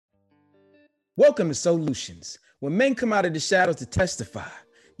Welcome to Solutions, where men come out of the shadows to testify,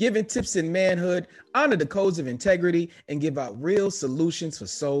 giving tips in manhood, honor the codes of integrity, and give out real solutions for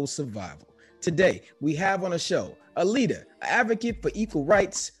soul survival. Today, we have on the show a leader, an advocate for equal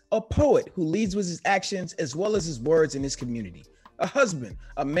rights, a poet who leads with his actions as well as his words in his community, a husband,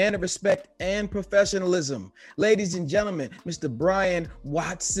 a man of respect and professionalism. Ladies and gentlemen, Mr. Brian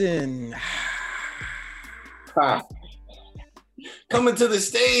Watson. Hi. Coming to the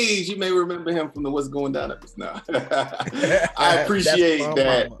stage, you may remember him from the What's Going Down episode. No. I appreciate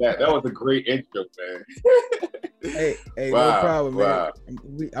that. That was a great intro, man. Hey, wow, no problem, wow.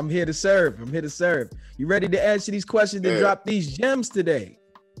 man. I'm here to serve. You ready to answer these questions and drop these gems today?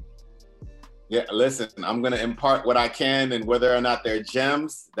 Yeah, listen, I'm going to impart what I can, and whether or not they're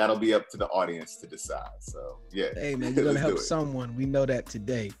gems, that'll be up to the audience to decide. So, yeah. Hey, man, you're going to help someone. We know that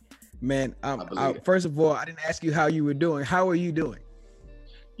today. Man, first of all, I didn't ask you how you were doing. How are you doing?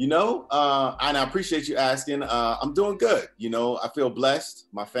 And I appreciate you asking. I'm doing good. I feel blessed.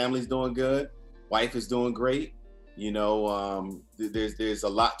 My family's doing good. Wife is doing great. There's a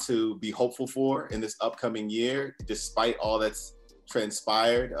lot to be hopeful for in this upcoming year, despite all that's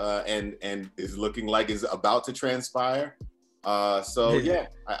transpired and is looking like is about to transpire. I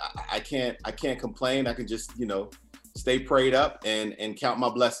can't complain. I can just, stay prayed up and count my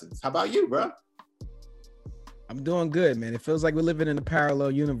blessings. How about you, bro? I'm doing good, man. It feels like we're living in a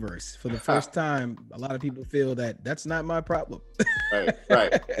parallel universe. For the first time, a lot of people feel that that's not my problem.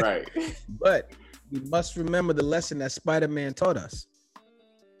 Right. But we must remember the lesson that Spider-Man taught us.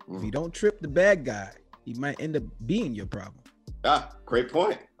 If you don't trip the bad guy, he might end up being your problem. Great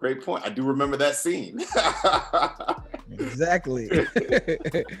point. I do remember that scene. Exactly.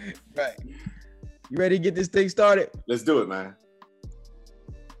 Right. You ready to get this thing started? Let's do it, man.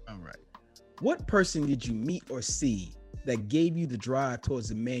 All right. What person did you meet or see that gave you the drive towards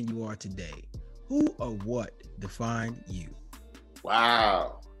the man you are today? Who or what defined you?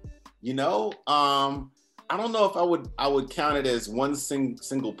 Wow. I don't know if I would count it as one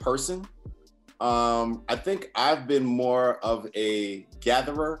single person. I think I've been more of a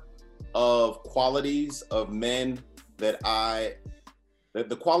gatherer of qualities of men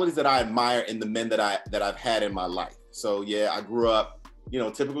the qualities that I admire in the men that I've had in my life. So yeah, I grew up,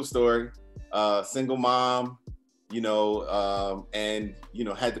 typical story, single mom, and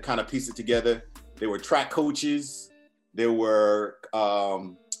had to kind of piece it together. There were track coaches, there were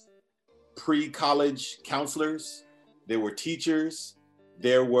pre-college counselors, there were teachers,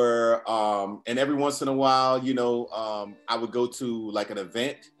 there were, and every once in a while, I would go to like an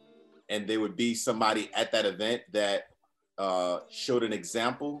event, and there would be somebody at that event that showed an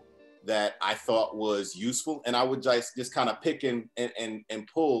example that I thought was useful, and I would just kind of pick and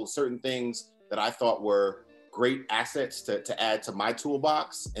pull certain things that I thought were great assets to add to my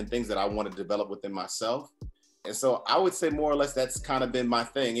toolbox and things that I want to develop within myself. And so I would say more or less that's kind of been my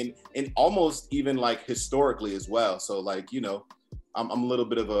thing, and almost even like historically as well. So like, I'm a little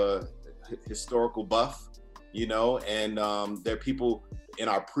bit of a historical buff, and there are people in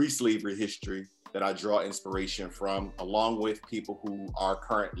our pre-slavery history that I draw inspiration from, along with people who are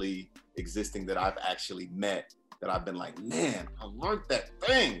currently existing that I've actually met, that I've been like, man, I learned that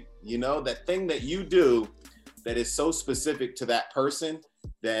thing, that thing that you do that is so specific to that person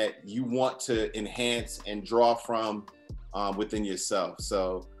that you want to enhance and draw from within yourself.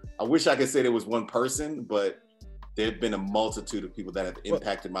 So I wish I could say there was one person, but there've been a multitude of people that have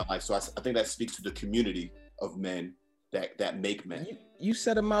impacted my life. So I think that speaks to the community of men that make men. You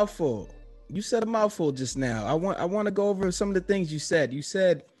said a mouthful. You said a mouthful just now. I want to go over some of the things you said. You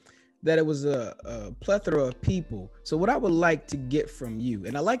said that it was a plethora of people. So what I would like to get from you,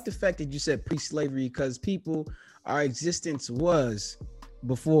 and I like the fact that you said pre-slavery, because our existence was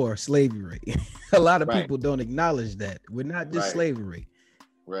before slavery. A lot of people don't acknowledge that. We're not just slavery.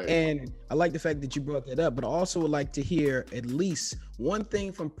 Right. And I like the fact that you brought that up, but I also would like to hear at least one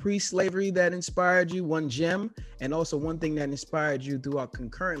thing from pre-slavery that inspired you, one gem, and also one thing that inspired you throughout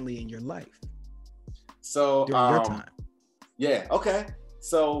concurrently in your life. So during your time. Yeah. Okay.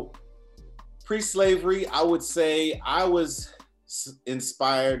 So pre-slavery, I would say I was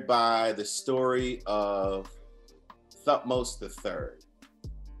inspired by the story of Thutmose III.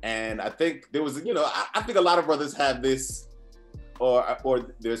 And I think there was, I think a lot of brothers have this, or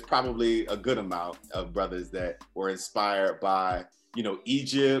there's probably a good amount of brothers that were inspired by,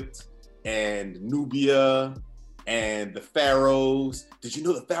 Egypt and Nubia and the pharaohs. Did you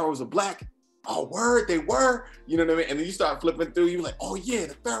know the pharaohs were black? Oh, word, they were. You know what I mean? And then you start flipping through, you're like, oh yeah,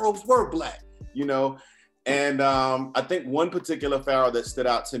 the pharaohs were black, And I think one particular pharaoh that stood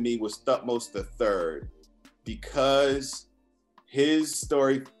out to me was Thutmose III, because his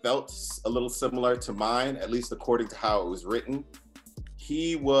story felt a little similar to mine, at least according to how it was written.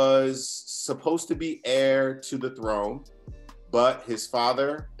 He was supposed to be heir to the throne, but his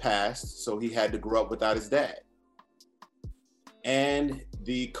father passed, so he had to grow up without his dad. And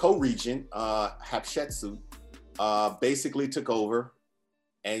the co-regent, Hatshepsut, basically took over,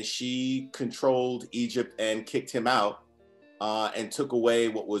 and she controlled Egypt and kicked him out, and took away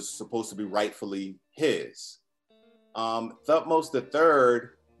what was supposed to be rightfully his. Thutmose III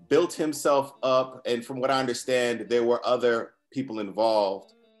built himself up, and from what I understand, there were other people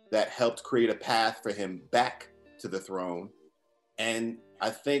involved that helped create a path for him back to the throne. And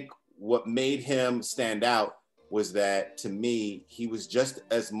I think what made him stand out was that, to me, he was just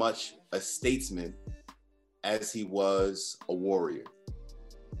as much a statesman as he was a warrior.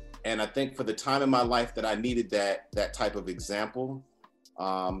 And I think for the time in my life that I needed that type of example,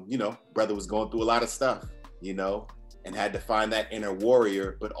 you know, brother was going through a lot of stuff, you know, and had to find that inner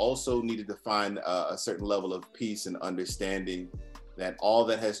warrior, but also needed to find a certain level of peace and understanding that all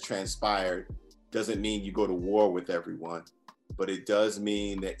that has transpired doesn't mean you go to war with everyone, but it does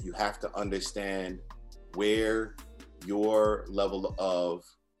mean that you have to understand where your level of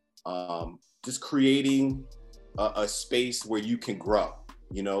just creating a space where you can grow,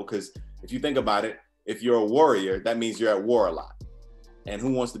 you know, because if you think about it, if you're a warrior, that means you're at war a lot. And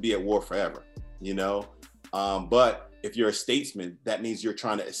who wants to be at war forever, you know? But if you're a statesman, that means you're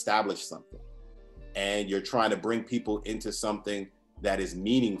trying to establish something, and you're trying to bring people into something that is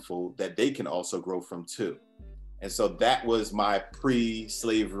meaningful that they can also grow from too. And so that was my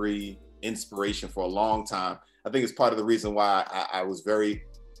pre-slavery inspiration for a long time. I think it's part of the reason why I was very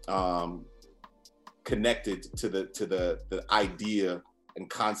connected to the idea and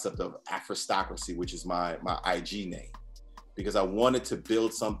concept of Afrostocracy, which is my IG name, because I wanted to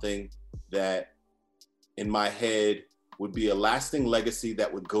build something that in my head would be a lasting legacy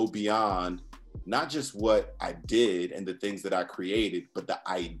that would go beyond not just what I did and the things that I created, but the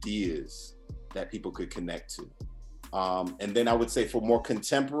ideas that people could connect to. And then I would say for more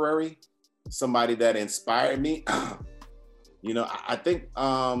contemporary, somebody that inspired me, you know, I think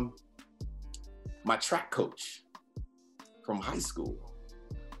my track coach from high school.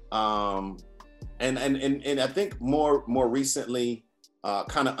 And I think more recently,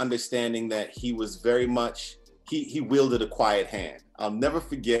 kind of understanding that he was very much, he wielded a quiet hand. I'll never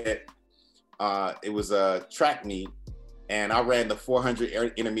forget, it was a track meet, and I ran the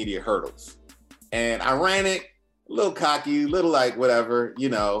 400 intermediate hurdles. And I ran it a little cocky, little like whatever, you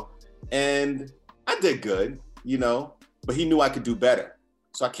know, and I did good, you know, but he knew I could do better.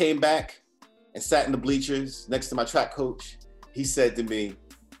 So I came back and sat in the bleachers next to my track coach. He said to me,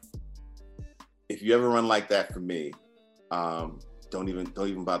 if you ever run like that for me, don't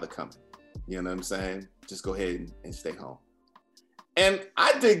even bother coming. You know what I'm saying? Just go ahead and stay home. And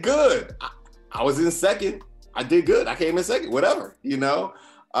I did good. I was in second. I did good. I came in second, whatever, you know?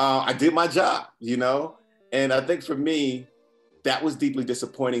 I did my job, you know? And I think for me, that was deeply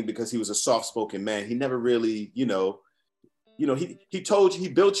disappointing because he was a soft-spoken man. He never really, he told you, he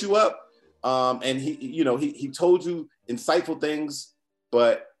built you up, and he told you insightful things,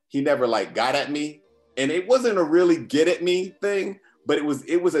 but he never like got at me. And it wasn't a really get at me thing, but it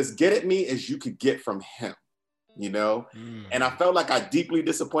was as get at me as you could get from him, you know? And I felt like I deeply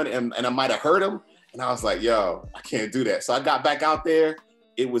disappointed him, and I might've hurt him. And I was like, yo, I can't do that. So I got back out there.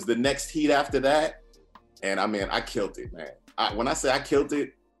 It was the next heat after that. And I mean, I killed it, man. When I say I killed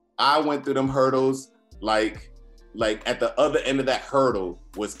it, I went through them hurdles like at the other end of that hurdle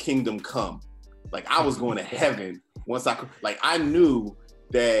was kingdom come. Like I was going to heaven once I knew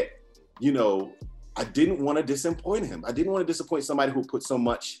that, you know, I didn't want to disappoint him. I didn't want to disappoint somebody who put so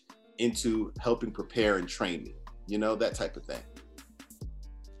much into helping prepare and train me, you know, that type of thing.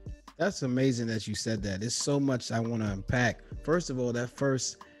 That's amazing that you said that. There's so much I want to unpack. First of all, that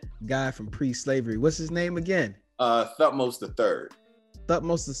first guy from pre-slavery, what's his name again? Thutmose III.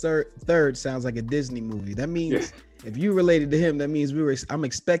 Thutmose III sounds like a Disney movie. That means if you related to him, that means I'm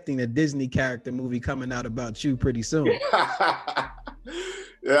expecting a Disney character movie coming out about you pretty soon.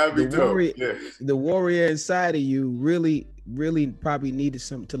 Yeah, that'd be dope. The warrior inside of you really probably needed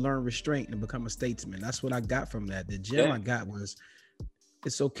to learn restraint and become a statesman. That's what I got from that. The gem I got was,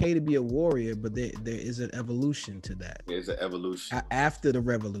 it's okay to be a warrior, but there is an evolution to that. There's an evolution. After the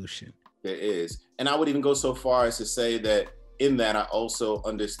revolution. There is. And I would even go so far as to say that in that, I also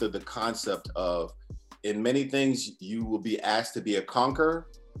understood the concept of, in many things, you will be asked to be a conqueror,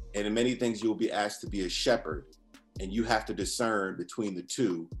 and in many things, you will be asked to be a shepherd. And you have to discern between the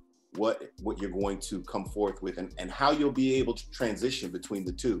two, what you're going to come forth with, and how you'll be able to transition between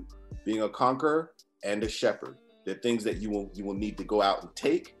the two, being a conqueror and a shepherd. There are things that you will need to go out and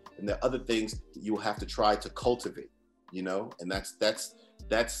take, and there are other things that you will have to try to cultivate, you know, and that's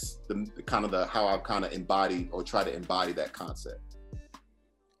the kind of how I've kind of embodied or try to embody that concept.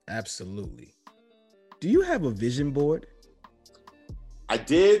 Absolutely. Do you have a vision board? I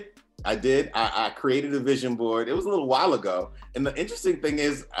did. I created a vision board. It was a little while ago. And the interesting thing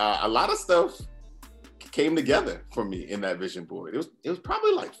is a lot of stuff came together for me in that vision board. It was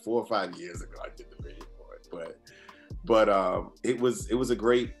probably like 4 or 5 years ago I did the vision board, but it was a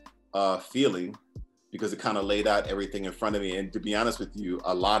great feeling because it kind of laid out everything in front of me. And to be honest with you,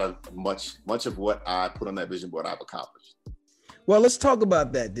 much of what I put on that vision board, I've accomplished. Well, let's talk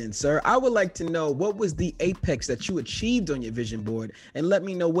about that then, sir. I would like to know, what was the apex that you achieved on your vision board, and let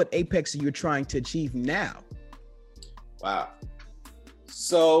me know what apex you're trying to achieve now. Wow.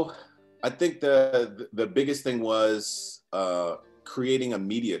 So I think the biggest thing was creating a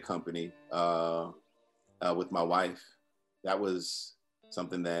media company with my wife. That was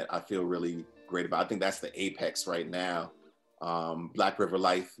something that I feel really great about. I think that's the apex right now. Black River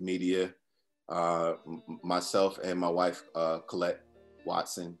Life Media. Myself and my wife, Colette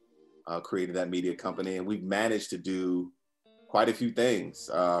Watson, created that media company, and we've managed to do quite a few things.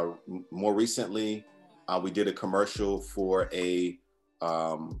 More recently, we did a commercial for a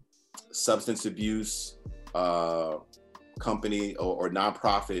substance abuse company or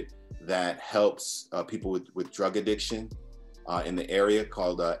nonprofit that helps people with drug addiction in the area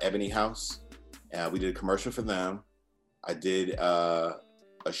called Ebony House. We did a commercial for them. I did a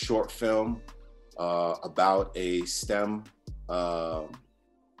short film about a STEM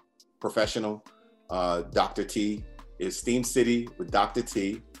professional. Dr. T is STEAM City with Dr.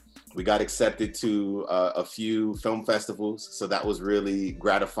 T. We got accepted to a few film festivals, so that was really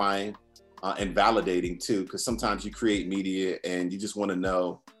gratifying and validating too, because sometimes you create media and you just want to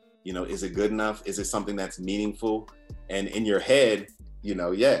know, you know, is it good enough? Is it something that's meaningful? And in your head, you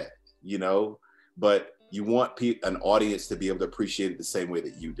know, yeah, you know, but you want an audience to be able to appreciate it the same way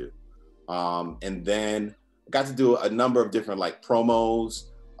that you do. And then I got to do a number of different like promos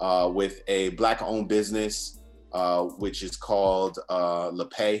with a Black-owned business, which is called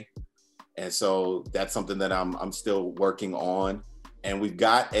LePay. And so that's something that I'm still working on. And we've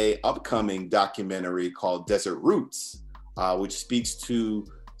got a upcoming documentary called Desert Roots, which speaks to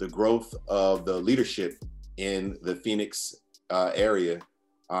the growth of the leadership in the Phoenix area.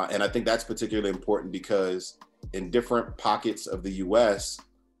 And I think that's particularly important because in different pockets of the US,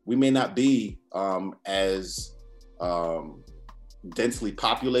 we may not be as densely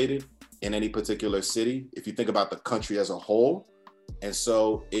populated in any particular city, if you think about the country as a whole. And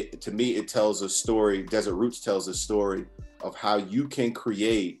so to me, it tells a story, Desert Roots tells a story of how you can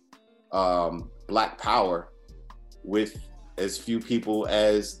create Black power with as few people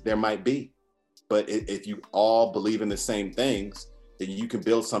as there might be. But if you all believe in the same things, then you can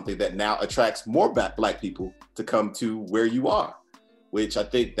build something that now attracts more Black people to come to where you are, which I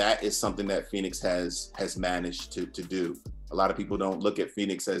think that is something that Phoenix has managed to do. A lot of people don't look at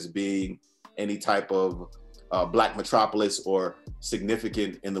Phoenix as being any type of Black metropolis or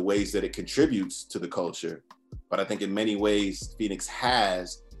significant in the ways that it contributes to the culture. But I think in many ways, Phoenix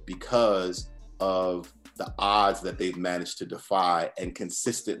has, because of the odds that they've managed to defy and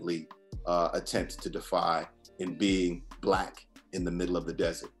consistently attempt to defy in being Black in the middle of the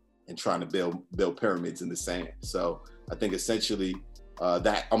desert and trying to build pyramids in the sand. So I think essentially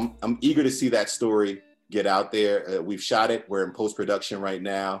that I'm eager to see that story get out there. We've shot it. We're in post-production right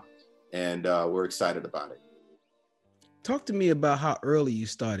now, and we're excited about it. Talk to me about how early you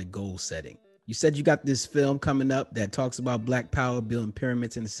started goal setting. You said you got this film coming up that talks about Black power, building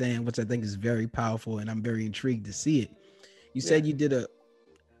pyramids in the sand, which I think is very powerful, and I'm very intrigued to see it. You said you did a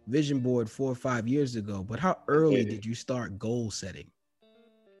vision board 4 or 5 years ago, but how early did you start goal setting?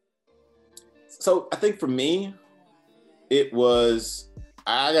 So I think for me, it was,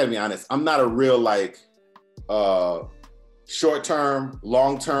 I gotta be honest, I'm not a real like short-term,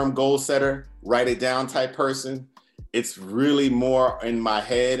 long-term goal setter, write it down type person. It's really more in my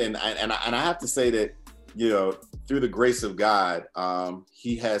head. And I have to say that, you know, through the grace of God,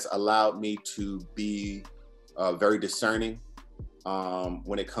 he has allowed me to be very discerning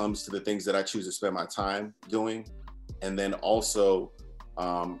when it comes to the things that I choose to spend my time doing. And then also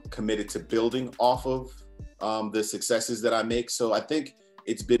committed to building off of the successes that I make. So I think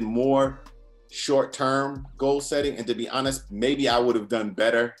it's been more short-term goal setting. And to be honest, maybe I would have done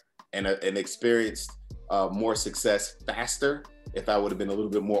better and experienced more success faster if I would have been a little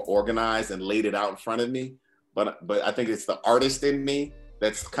bit more organized and laid it out in front of me. But I think it's the artist in me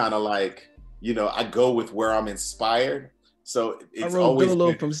that's kind of like, you know, I go with where I'm inspired. So I it's rode always Dolo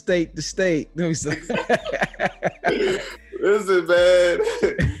been, from state to state. listen, man,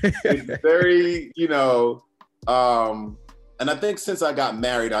 it's very, and I think since I got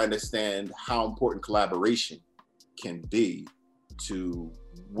married, I understand how important collaboration can be to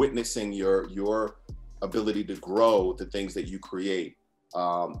witnessing your ability to grow the things that you create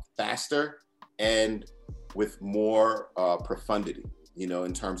faster and with more profundity,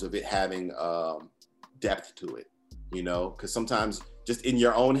 in terms of it having depth to it, because sometimes just in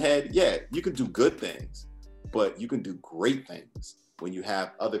your own head, yeah, you can do good things, but you can do great things when you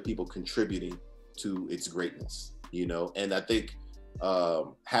have other people contributing to its greatness, and I think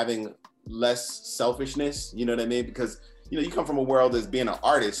having less selfishness, you know what I mean? Because, you come from a world as being an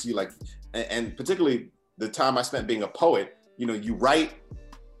artist, you like, and particularly the time I spent being a poet, you write,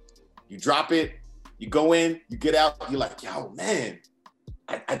 you drop it, you go in, you get out, you're like, yo, man,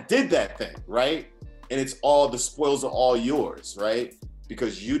 I did that thing, right? And it's all, the spoils are all yours, right?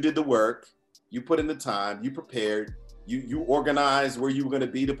 Because you did the work, you put in the time, you prepared, you organized where you were gonna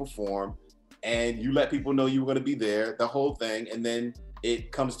be to perform, and you let people know you were gonna be there, the whole thing, and then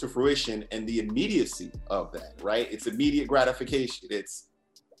it comes to fruition, and the immediacy of that, right? It's immediate gratification. It's,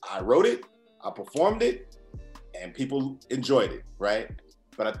 I wrote it, I performed it, and people enjoyed it, right?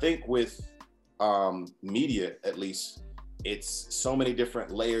 But I think with media, at least, it's so many different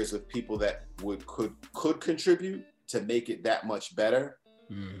layers of people that could contribute to make it that much better.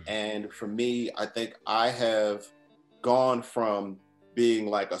 And for me, I think I have gone from being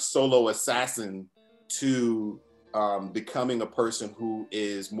like a solo assassin to becoming a person who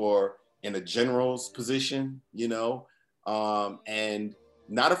is more in a general's position, and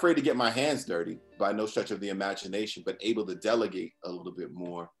not afraid to get my hands dirty by no stretch of the imagination, but able to delegate a little bit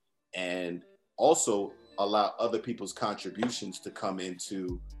more and also allow other people's contributions to come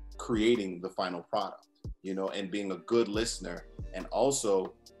into creating the final product, and being a good listener, and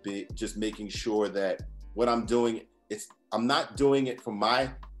also just making sure that what I'm doing, I'm not doing it for my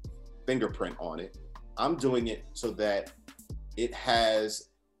fingerprint on it. I'm doing it so that it has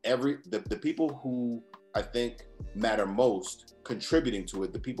the people who I think matter most contributing to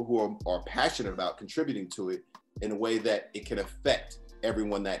it, the people who are passionate about contributing to it in a way that it can affect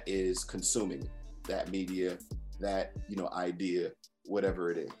everyone that is consuming that media, that, idea,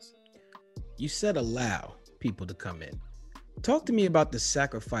 whatever it is. You said allow people to come in. Talk to me about the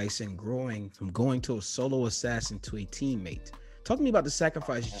sacrifice in growing from going to a solo assassin to a teammate. Talk to me about the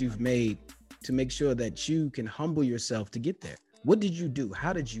sacrifices you've made to make sure that you can humble yourself to get there. What did you do?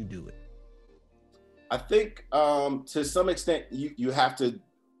 How did you do it? I think to some extent, you have to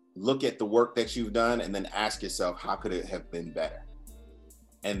look at the work that you've done and then ask yourself, how could it have been better?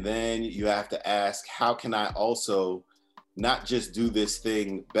 And then you have to ask, how can I also not just do this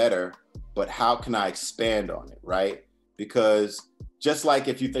thing better, but how can I expand on it, right? Because just like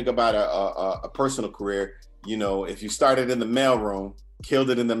if you think about a personal career, if you started in the mailroom, killed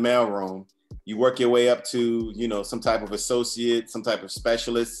it in the mailroom, you work your way up to, some type of associate, some type of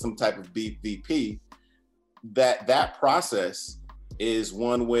specialist, some type of VP, that process is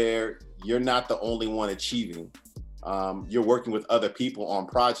one where you're not the only one achieving. You're working with other people on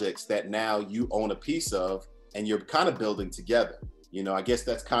projects that now you own a piece of, and you're kind of building together. I guess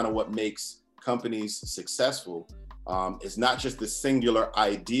that's kind of what makes companies successful. It's not just the singular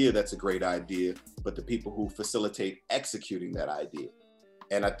idea that's a great idea, but the people who facilitate executing that idea.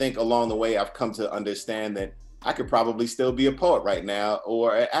 And I think along the way, I've come to understand that I could probably still be a poet right now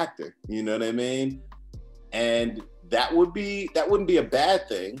or an actor, you know what I mean? And that wouldn't be a bad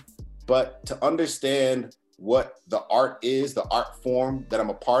thing, but to understand what the art is, the art form that I'm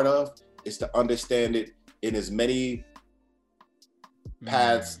a part of, is to understand it in as many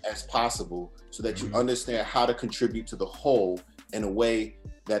paths as possible, so that you understand how to contribute to the whole in a way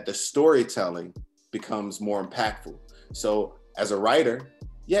that the storytelling becomes more impactful. So as a writer,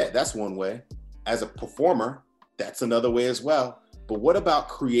 yeah, that's one way. As a performer, that's another way as well. But what about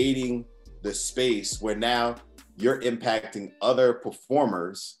creating the space where now you're impacting other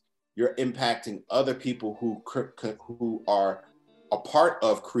performers, you're impacting other people who are a part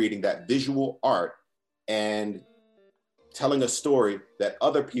of creating that visual art and telling a story that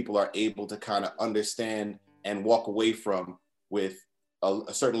other people are able to kind of understand and walk away from with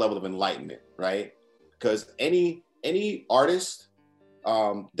a certain level of enlightenment, right? Because any artist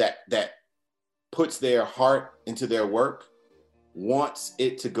that puts their heart into their work wants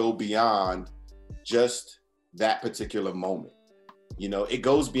it to go beyond just that particular moment. It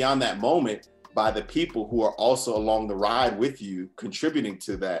goes beyond that moment by the people who are also along the ride with you, contributing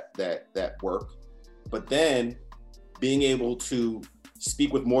to that work. But then being able to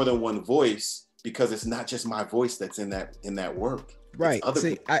speak with more than one voice because it's not just my voice that's in that work. Right.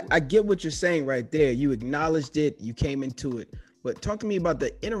 See, I get what you're saying right there. You acknowledged it, you came into it. But talk to me about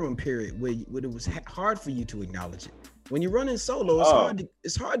the interim period where it was hard for you to acknowledge it. When you're running solo,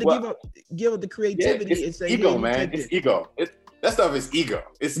 it's hard to give up the creativity and say, ego, man. It's ego. That stuff is ego.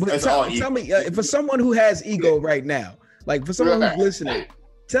 It's all ego. Tell me, for someone who has ego right now, like for someone who's listening,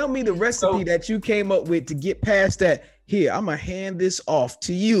 tell me the recipe that you came up with to get past that. Here, I'm gonna hand this off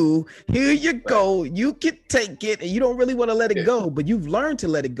to you. Here you go. You can take it, and you don't really want to let it go, but you've learned to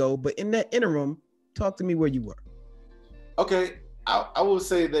let it go. But in that interim, talk to me where you were. Okay, I will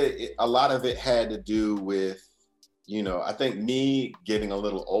say that a lot of it had to do with, I think me getting a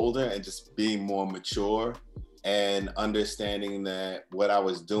little older and just being more mature and understanding that what I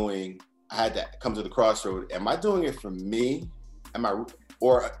was doing, I had to come to the crossroad. Am I doing it for me? Am I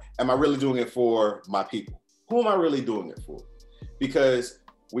really doing it for my people? Who am I really doing it for? Because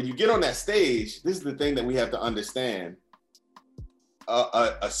when you get on that stage, this is the thing that we have to understand.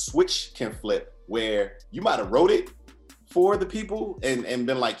 A switch can flip where you might have wrote it for the people and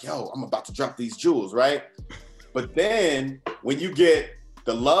been like, yo, I'm about to drop these jewels, right? But then when you get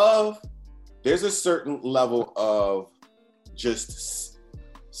the love, there's a certain level of just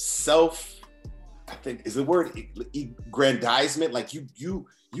I think is the word aggrandizement. Like you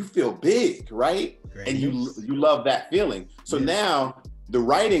feel big, right? And you love that feeling. So now the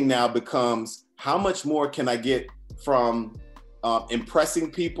writing now becomes, how much more can I get from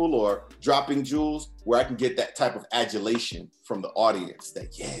impressing people or dropping jewels where I can get that type of adulation from the audience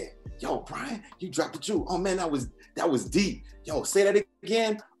that, yo, Brian, you dropped the jewel. Oh man, that was deep. Yo, say that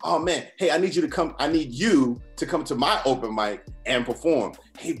again. Oh man, hey, I need you to come to my open mic and perform.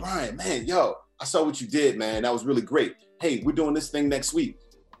 Hey, Brian, man, yo, I saw what you did, man. That was really great. Hey, we're doing this thing next week.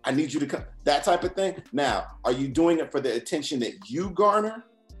 I need you to come, that type of thing. Now, are you doing it for the attention that you garner?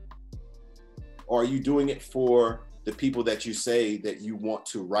 Or are you doing it for the people that you say that you want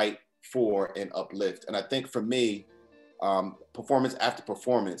to write for and uplift? And I think for me, performance after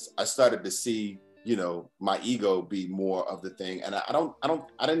performance, I started to see, my ego be more of the thing. And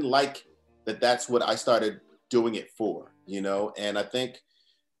I didn't like that that's what I started doing it for, And I think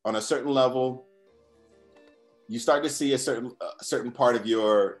on a certain level, you start to see a certain part of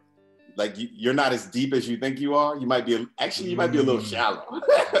your, like, you're not as deep as you think you are. You might be a little shallow,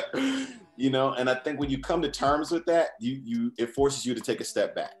 And I think when you come to terms with that, it forces you to take a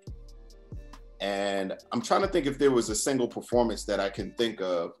step back. And I'm trying to think if there was a single performance that I can think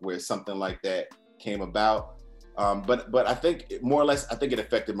of where something like that came about. But I think more or less, I think it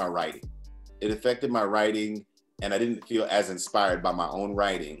affected my writing. It affected my writing, and I didn't feel as inspired by my own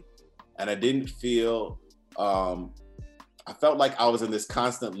writing, and I didn't feel. I felt like I was in this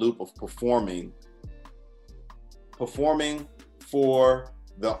constant loop of performing for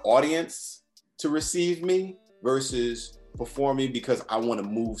the audience to receive me versus performing because I want to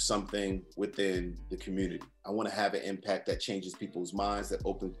move something within the community. I want to have an impact that changes people's minds, that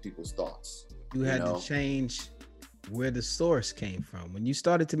opens people's thoughts. You had to change where the source came from. When you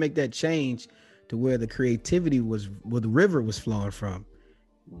started to make that change to where the creativity was, where the river was flowing from,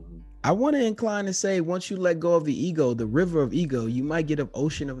 I want to incline to say, once you let go of the ego, the river of ego, you might get an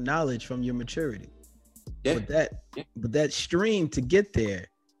ocean of knowledge from your maturity. But that stream to get there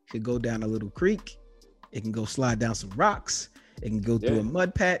could go down a little creek. It can go slide down some rocks. It can go through a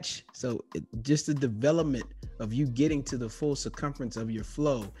mud patch. So just the development of you getting to the full circumference of your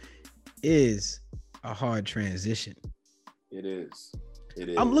flow is a hard transition. It is.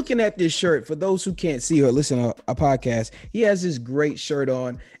 I'm looking at this shirt. For those who can't see or listen to a podcast, he has this great shirt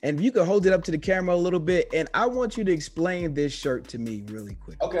on. And if you could hold it up to the camera a little bit, and I want you to explain this shirt to me really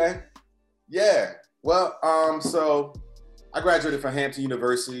quick. Okay. Yeah. Well, so I graduated from Hampton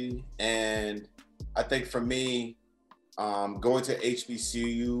University, and I think for me, going to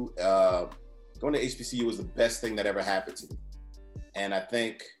HBCU was the best thing that ever happened to me. And I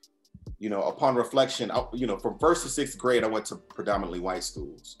think, upon reflection, from 1st to 6th grade, I went to predominantly white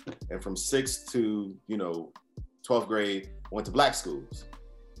schools. And from 6th to, 12th grade, I went to black schools.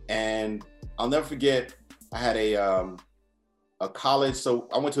 And I'll never forget, I had a college. So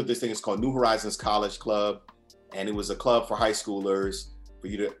I went to this thing, it's called New Horizons College Club. And it was a club for high schoolers for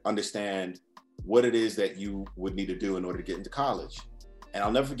you to understand what it is that you would need to do in order to get into college. And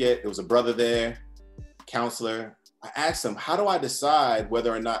I'll never forget, there was a brother there, counselor. I asked him, how do I decide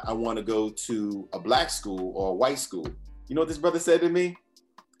whether or not I want to go to a black school or a white school? You know what this brother said to me?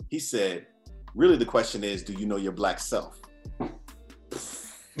 He said, really the question is, do you know your black self? Do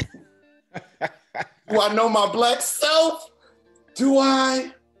I know my black self? Do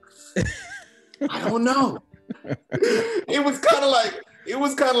I? I don't know. It was kind of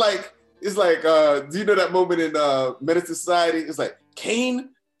like, It's like, do you know that moment in Menace to Society? It's like, Kane,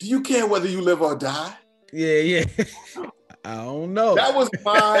 do you care whether you live or die? Yeah. I don't know. That was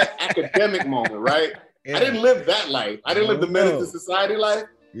my academic moment, right? Yeah. I didn't live that life. I didn't live the Menace to Society life,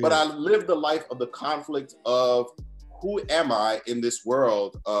 but I lived the life of the conflict of who am I in this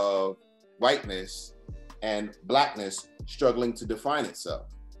world of whiteness and blackness struggling to define itself.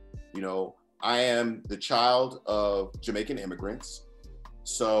 You know, I am the child of Jamaican immigrants.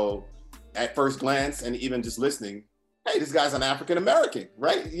 So at first glance, and even just listening, hey, this guy's an African American,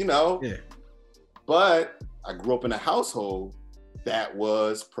 right? You know, yeah. But I grew up in a household that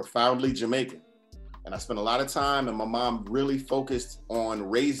was profoundly Jamaican. And I spent a lot of time, and my mom really focused on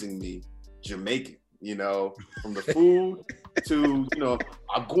raising me Jamaican, you know, from the food to, you know,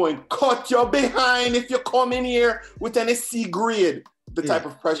 I'm going to cut your behind if you come in here with an SC grade, the type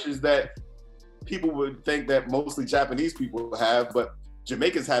of pressures that people would think that mostly Japanese people have, but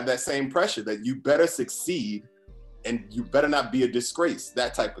Jamaicans have that same pressure that you better succeed and you better not be a disgrace,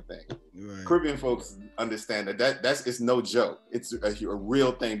 that type of thing. Right. Caribbean folks understand that's it's no joke. It's a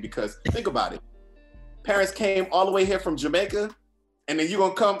real thing, because think about it. Parents came all the way here from Jamaica, and then you're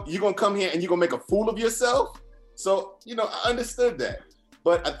gonna come here and you're gonna make a fool of yourself. So, you know, I understood that.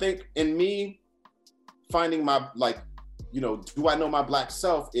 But I think in me finding my, like, you know, do I know my Black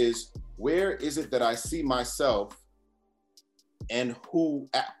self is, where is it that I see myself, and who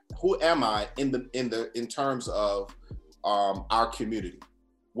am I in terms of our community?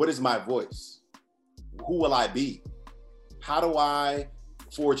 What is my voice? Who will I be? How do I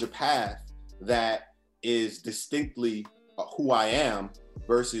forge a path that is distinctly who I am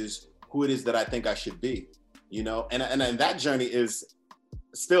versus who it is that I think I should be? You know, and that journey is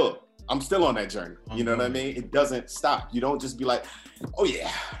still, I'm still on that journey. You know what I mean? It doesn't stop. You don't just be like, oh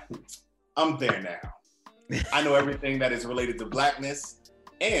yeah, I'm there now. I know everything that is related to Blackness,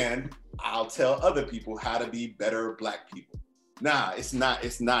 and I'll tell other people how to be better Black people. Nah, it's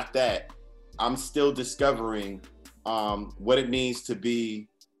not that. I'm still discovering what it means to be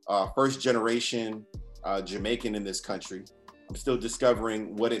first generation Jamaican in this country. I'm still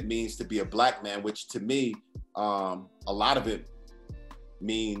discovering what it means to be a Black man, which to me, a lot of it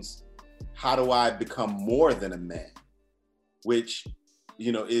means, how do I become more than a man? Which,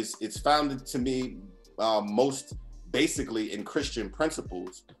 you know, it's founded to me most basically in Christian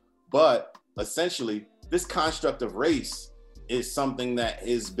principles, but essentially this construct of race is something that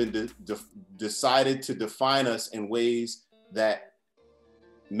has been decided to define us in ways that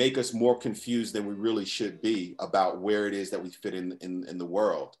make us more confused than we really should be about where it is that we fit in the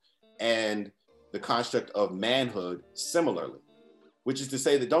world. And the construct of manhood similarly, which is to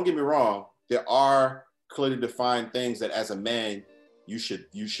say that, don't get me wrong, there are clearly defined things that as a man you should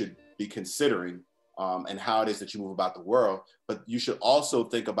be considering, and how it is that you move about the world, but you should also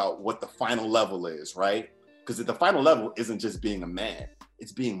think about what the final level is, right? Because the final level isn't just being a man,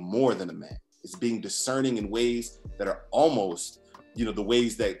 it's being more than a man. It's being discerning in ways that are almost, you know, the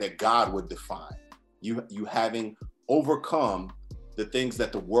ways that God would define. You having overcome the things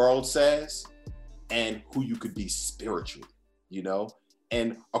that the world says and who you could be spiritually, you know?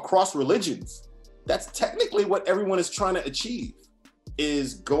 And across religions, that's technically what everyone is trying to achieve,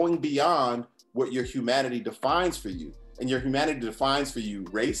 is going beyond what your humanity defines for you. And your humanity defines for you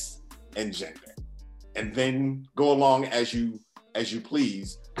race and gender. And then go along as you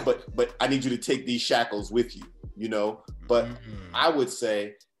please, but I need you to take these shackles with you, you know? But I would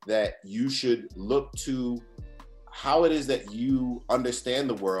say that you should look to how it is that you understand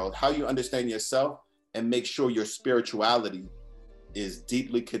the world, how you understand yourself, and make sure your spirituality is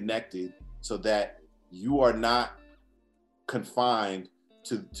deeply connected so that you are not confined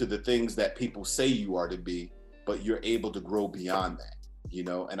to the things that people say you are to be, but you're able to grow beyond that, you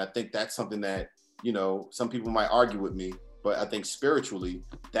know? And I think that's something that, you know, some people might argue with me, but I think spiritually,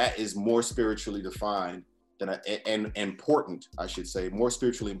 that is more spiritually defined than and important, I should say, more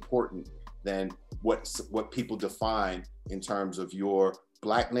spiritually important than what people define in terms of your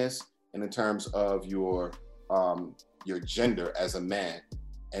Blackness and in terms of your gender as a man.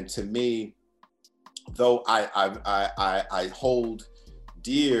 And to me, though I hold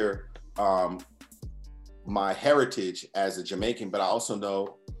dear my heritage as a Jamaican, but I also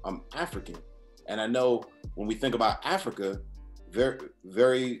know I'm African. And I know when we think about Africa, very,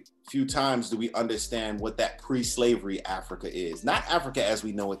 very few times do we understand what that pre-slavery Africa is. Not Africa as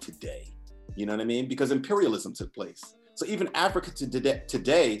we know it today, you know what I mean? Because imperialism took place. So even Africa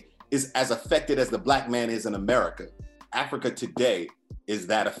today is as affected as the Black man is in America. Africa today is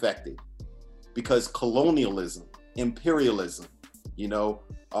that affected because colonialism, imperialism, you know,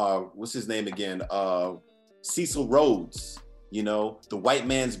 what's his name again? Cecil Rhodes, you know, the white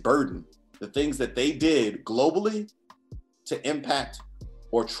man's burden, the things that they did globally to impact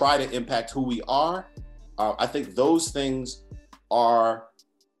or try to impact who we are. I think those things are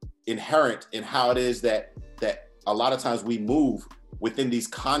inherent in how it is that a lot of times we move within these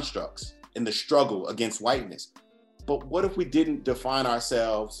constructs in the struggle against whiteness. But what if we didn't define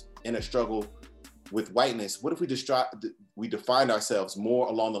ourselves in a struggle with whiteness? What if we defined ourselves more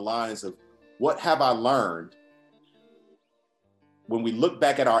along the lines of, what have I learned when we look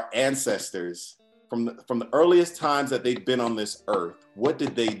back at our ancestors from the earliest times that they've been on this earth? What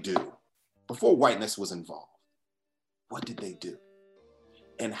did they do before whiteness was involved? What did they do?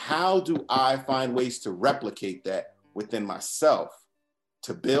 And how do I find ways to replicate that within myself,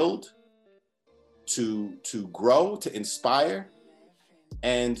 to build, to grow, to inspire,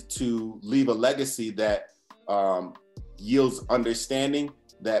 and to leave a legacy that yields understanding,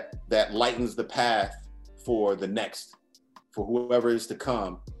 that lightens the path for the next, for whoever is to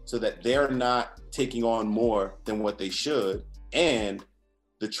come, so that they're not taking on more than what they should. And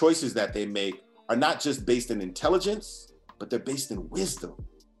the choices that they make are not just based in intelligence, but they're based in wisdom,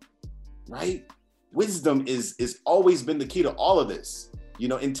 right? Wisdom is always been the key to all of this. You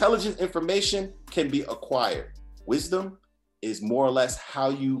know, intelligent information can be acquired. Wisdom is more or less how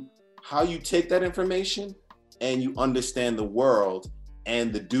you take that information and you understand the world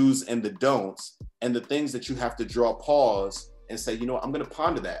and the do's and the don'ts and the things that you have to draw pause and say, you know, I'm going to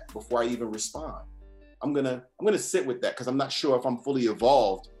ponder that before I even respond. I'm going to sit with that because I'm not sure if I'm fully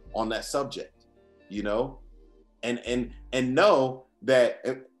evolved on that subject, you know, and know that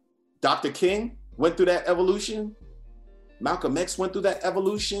Dr. King went through that evolution. Malcolm X went through that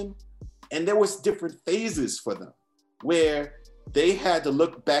evolution, and there was different phases for them where they had to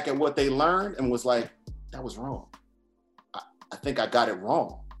look back at what they learned and was like, that was wrong. I think I got it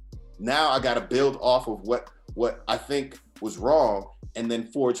wrong. Now I got to build off of what I think was wrong and then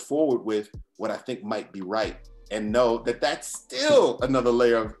forge forward with what I think might be right, and know that that's still another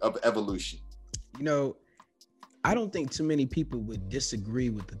layer of evolution. You know, I don't think too many people would disagree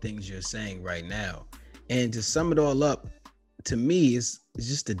with the things you're saying right now. And to sum it all up, to me, it's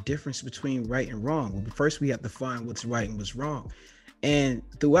just the difference between right and wrong. First, we have to find what's right and what's wrong. And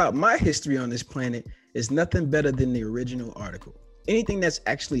throughout my history on this planet, it's nothing better than the original article. Anything that's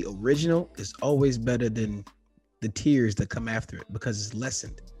actually original is always better than the tears that come after it because it's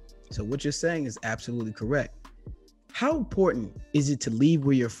lessened. So what you're saying is absolutely correct. How important is it to leave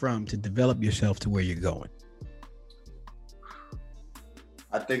where you're from to develop yourself to where you're going?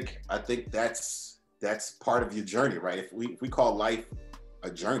 I think that's part of your journey, right? If we call life a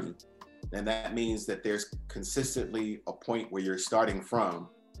journey, then that means that there's consistently a point where you're starting from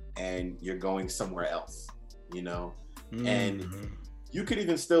and you're going somewhere else, you know? Mm-hmm. And you could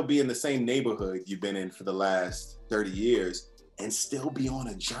even still be in the same neighborhood you've been in for the last 30 years and still be on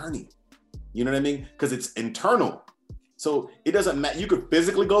a journey. You know what I mean? Because it's internal. So it doesn't matter. You could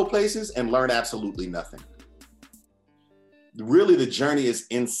physically go places and learn absolutely nothing. Really, the journey is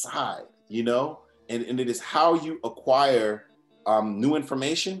inside, you know? And it is how you acquire new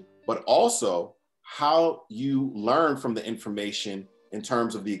information, but also how you learn from the information in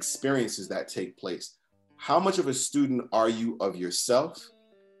terms of the experiences that take place. How much of a student are you of yourself?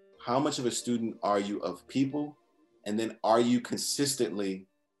 How much of a student are you of people? And then are you consistently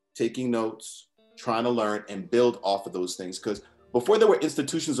taking notes, trying to learn and build off of those things? Because before there were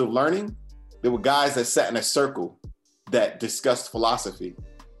institutions of learning, there were guys that sat in a circle that discussed philosophy.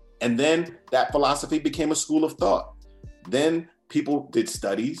 And then that philosophy became a school of thought. Then people did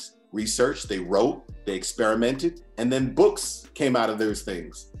studies, research, they wrote, they experimented, and then books came out of those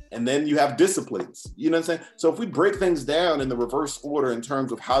things. And then you have disciplines, you know what I'm saying? So if we break things down in the reverse order in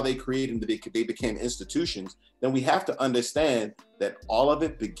terms of how they created and they became institutions, then we have to understand that all of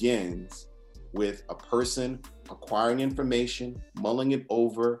it begins with a person acquiring information, mulling it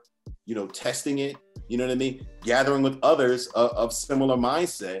over, you know, testing it, you know what I mean? Gathering with others of similar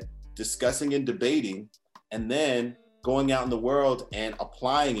mindset, discussing and debating, and then going out in the world and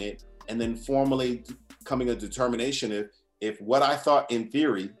applying it, and then formally coming a determination if what I thought in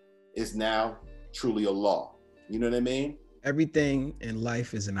theory is now truly a law. You know what I mean? Everything in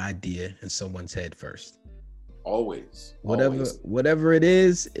life is an idea in someone's head first. Always. Whatever it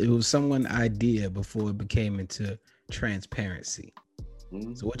is, it was someone's idea before it became into transparency.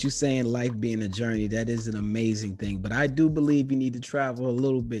 Mm-hmm. So what you saying, life being a journey, that is an amazing thing. But I do believe you need to travel a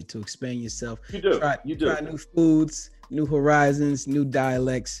little bit to expand yourself. You do. Try new foods, new horizons, new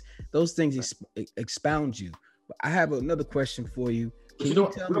dialects. Those things expound you. But I have another question for you. Can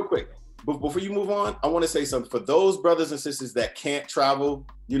you tell me real quick, before you move on, I want to say something. For those brothers and sisters that can't travel,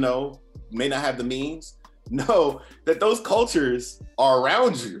 you know, may not have the means, know that those cultures are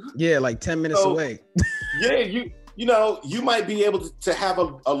around you. Yeah, like 10 minutes away. Yeah, you might be able to have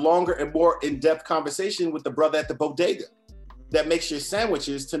a longer and more in-depth conversation with the brother at the bodega that makes your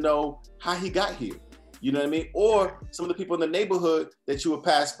sandwiches to know how he got here. You know what I mean? Or some of the people in the neighborhood that you would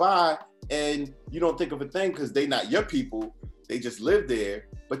pass by and you don't think of a thing because they're not your people. They just live there.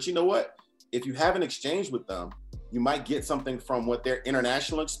 But you know what? If you have an exchange with them, you might get something from what their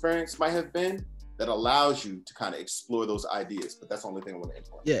international experience might have been that allows you to kind of explore those ideas. But that's the only thing I want to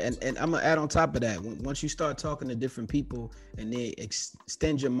implement. Yeah, and I'm gonna add on top of that. Once you start talking to different people and they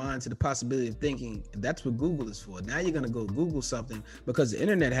extend your mind to the possibility of thinking, that's what Google is for. Now you're gonna go Google something because the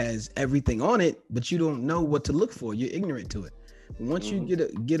internet has everything on it, but you don't know what to look for. You're ignorant to it. But once you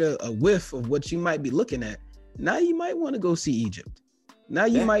get a whiff of what you might be looking at, now you might want to go see Egypt. Now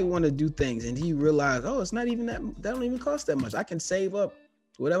you might want to do things, and you realize, oh, it's not even that don't even cost that much. I can save up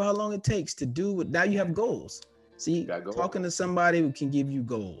whatever how long it takes to do it. Now you have goals. See, talking to somebody who can give you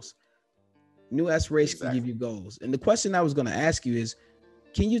goals. New aspirations can give you goals. And the question I was going to ask you is,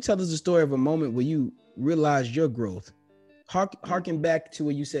 can you tell us a story of a moment where you realized your growth? Harken back to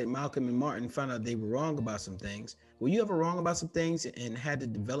where you said Malcolm and Martin found out they were wrong about some things. Were you ever wrong about some things and had to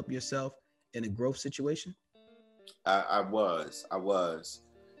develop yourself in a growth situation? I was.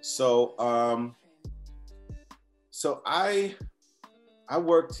 So, I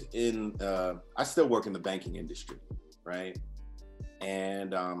worked in, I still work in the banking industry, right?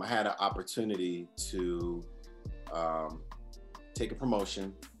 And I had an opportunity to take a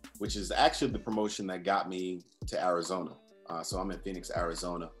promotion, which is actually the promotion that got me to Arizona. So I'm in Phoenix,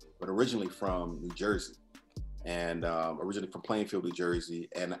 Arizona, but originally from New Jersey, and originally from Plainfield, New Jersey.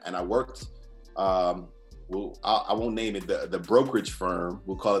 And I worked, I won't name it, the brokerage firm,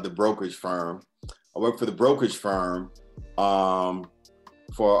 we'll call it the brokerage firm. I worked for the brokerage firm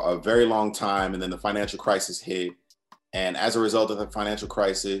for a very long time, and then the financial crisis hit. And as a result of the financial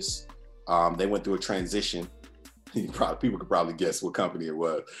crisis, they went through a transition. People could probably guess what company it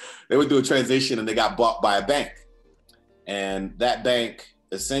was. They went through a transition and they got bought by a bank. And that bank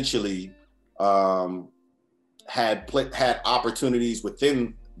essentially had opportunities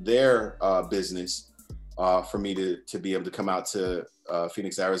within their business for me to be able to come out to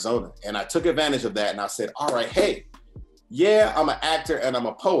Phoenix, Arizona. And I took advantage of that and I said, all right, hey, yeah, I'm an actor and I'm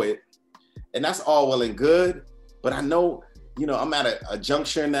a poet, and that's all well and good, but I know, I'm at a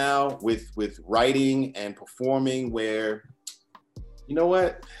juncture now with writing and performing where, you know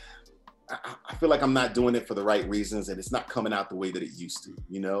what, I feel like I'm not doing it for the right reasons and it's not coming out the way that it used to,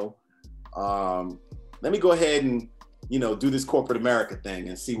 Let me go ahead and, do this corporate America thing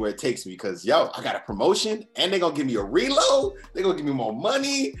and see where it takes me, because I got a promotion and they're gonna give me a reload, they're gonna give me more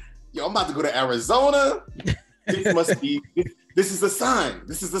money, I'm about to go to Arizona. This is a sign.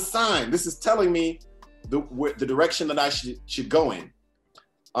 This is a sign. This is telling me the direction that I should go in.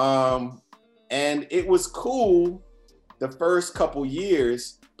 And it was cool the first couple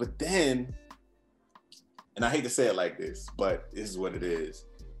years, but then, and I hate to say it like this, but this is what it is.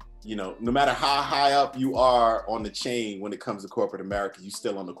 No matter how high up you are on the chain when it comes to corporate America, you're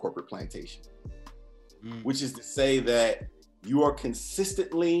still on the corporate plantation, which is to say that you are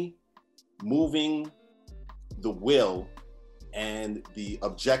consistently moving the will and the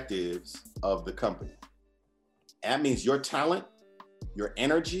objectives of the company. And that means your talent, your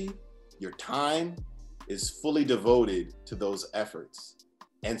energy, your time is fully devoted to those efforts.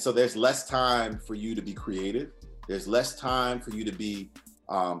 And so there's less time for you to be creative. There's less time for you to be,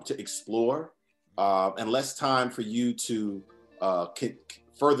 to explore, and less time for you to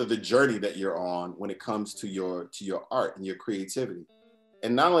further the journey that you're on when it comes to your art and your creativity.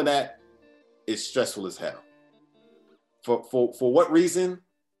 And not only that, it's stressful as hell. For what reason?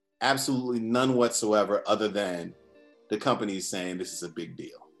 Absolutely none whatsoever, other than the company is saying this is a big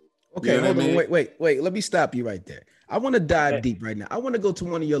deal. Okay, hold on, wait. Let me stop you right there. I want to dive deep right now. I want to go to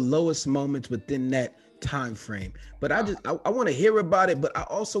one of your lowest moments within that time frame. But I want to hear about it, but I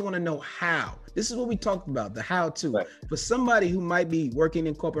also want to know how. This is what we talked about, the how to. Right. For somebody who might be working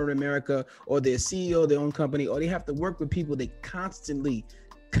in corporate America, or they're CEO of their own company, or they have to work with people, they constantly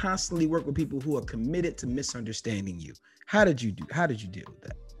work with people who are committed to misunderstanding you. How did you deal with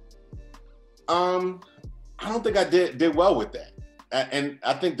that? I don't think I did well with that. And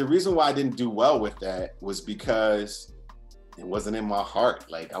I think the reason why I didn't do well with that was because it wasn't in my heart.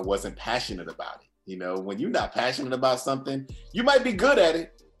 Like, I wasn't passionate about it. When you're not passionate about something, you might be good at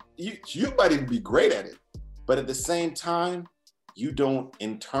it. You might even be great at it. But at the same time, you don't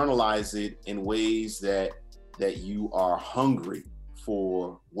internalize it in ways that you are hungry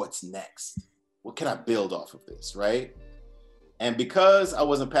for what's next. What can I build off of this, right? And because I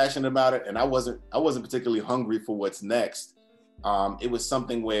wasn't passionate about it, and I wasn't particularly hungry for what's next, it was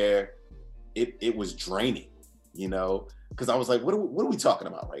something where it was draining, you know, because I was like, what are we talking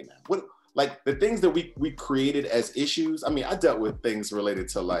about right now? What, like the things that we created as issues? I mean, I dealt with things related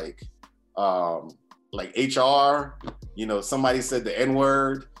to like HR, you know, somebody said the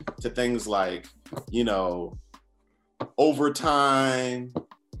N-word, to things like, you know, overtime,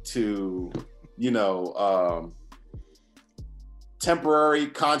 to, you know, temporary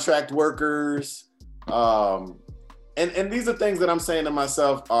contract workers. And these are things that I'm saying to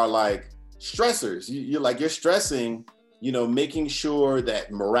myself are like stressors. You're stressing, you know, making sure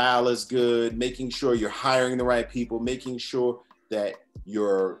that morale is good, making sure you're hiring the right people, making sure that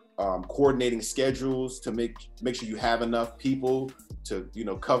you're coordinating schedules to make sure you have enough people to, you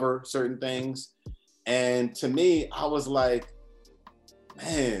know, cover certain things. And to me, I was like,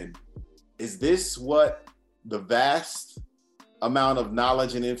 man, is this what the vast amount of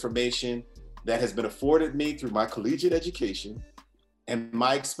knowledge and information that has been afforded me through my collegiate education and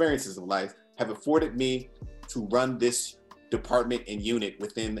my experiences of life have afforded me to run this department and unit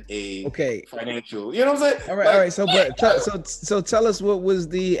within a financial, you know what I'm saying? All right. So tell us, what was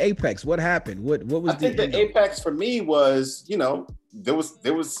the apex? What happened? What was the apex for me was, you know, there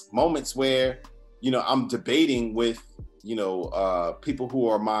was moments where, you know, I'm debating with, you know, people who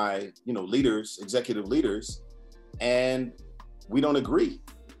are my, you know, leaders, executive leaders, and we don't agree.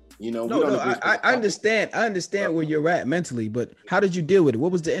 You know, I understand where you're at mentally, but how did you deal with it?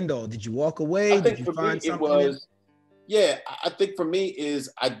 What was the end all? Did you walk away? Did you find something? I think for me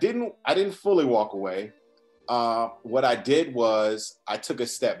is I didn't fully walk away. What I did was I took a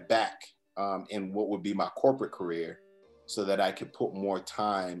step back in what would be my corporate career so that I could put more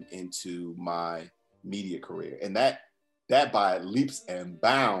time into my media career. And that by leaps and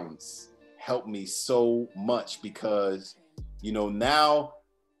bounds helped me so much because, you know, now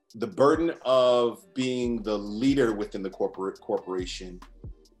the burden of being the leader within the corporation,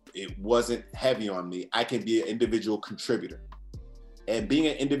 it wasn't heavy on me. I can be an individual contributor. And being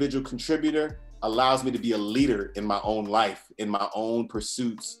an individual contributor allows me to be a leader in my own life, in my own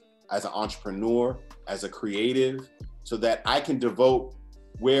pursuits as an entrepreneur, as a creative, so that I can devote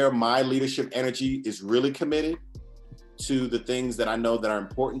where my leadership energy is really committed to the things that I know that are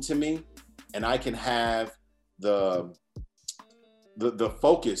important to me. And I can have the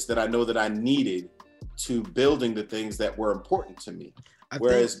focus that I know that I needed to building the things that were important to me. I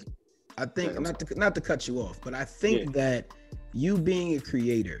think not to cut you off, but I think that you being a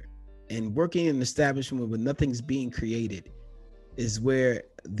creator and working in an establishment where nothing's being created is where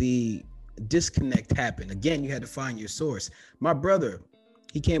the disconnect happened. Again, you had to find your source. My brother,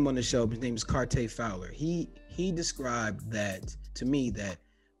 he came on the show. His name is Carte Fowler. He described that to me, that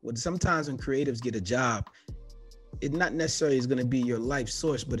sometimes when creatives get a job, it not necessarily is going to be your life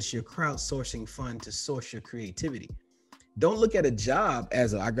source, but it's your crowdsourcing fund to source your creativity. Don't look at a job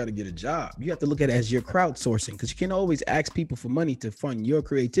as I got to get a job. You have to look at it as your crowdsourcing, because you can't always ask people for money to fund your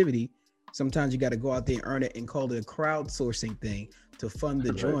creativity. Sometimes you got to go out there and earn it and call it a crowdsourcing thing to fund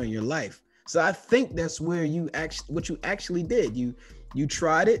the joy in your life. So I think that's where what you actually did. You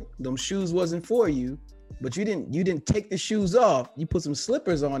tried it. Them shoes wasn't for you, but you didn't take the shoes off. You put some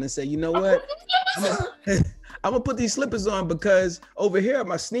slippers on and say, you know what? I'm gonna put these slippers on because over here are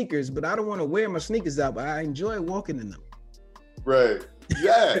my sneakers, but I don't want to wear my sneakers out, but I enjoy walking in them. Right.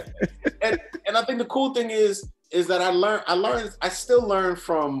 Yeah. and I think the cool thing is that I still learn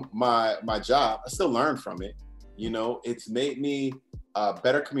from my job. I still learn from it. You know, it's made me a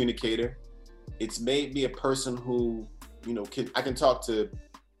better communicator. It's made me a person who, you know, I can talk to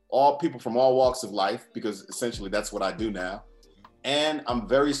all people from all walks of life, because essentially that's what I do now. And I'm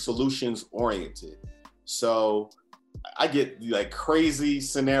very solutions oriented. So I get like crazy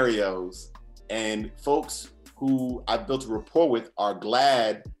scenarios, and folks who I've built a rapport with are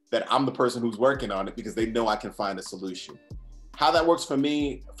glad that I'm the person who's working on it because they know I can find a solution. How that works for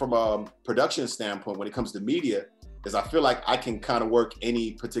me from a production standpoint when it comes to media is I feel like I can kind of work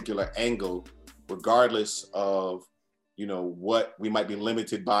any particular angle regardless of, you know, what we might be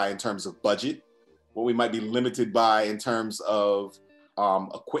limited by in terms of budget, what we might be limited by in terms of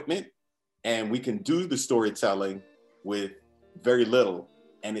equipment, and we can do the storytelling with very little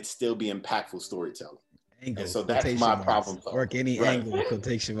and it still be impactful storytelling. Angle, and so that's my problem. Work any angle,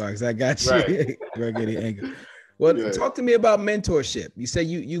 quotation marks. I got you. Right. Work any angle. Well, talk to me about mentorship. You say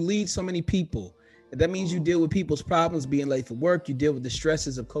you lead so many people. That means you deal with people's problems, being late for work. You deal with the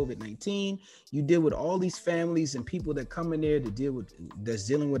stresses of COVID-19. You deal with all these families and people that come in there that's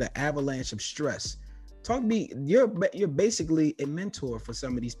dealing with an avalanche of stress. Talk to me. You're basically a mentor for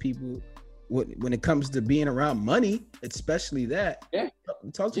some of these people when it comes to being around money, especially that. Yeah.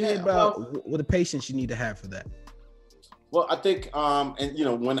 Talk to me about what the patience you need to have for that. Well, I think, and you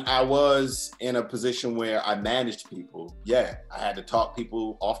know, when I was in a position where I managed people, I had to talk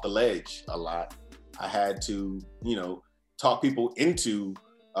people off the ledge a lot. I had to, you know, talk people into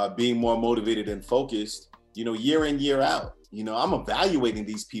being more motivated and focused, you know, year in, year out. You know, I'm evaluating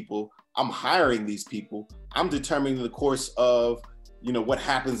these people. I'm hiring these people. I'm determining the course of, you know, what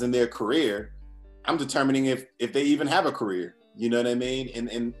happens in their career. I'm determining if they even have a career, you know what I mean?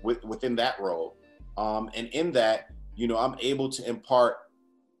 And within that role. And in that, you know, I'm able to impart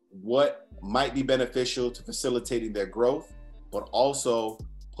what might be beneficial to facilitating their growth, but also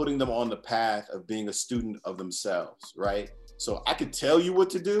putting them on the path of being a student of themselves, right? So I could tell you what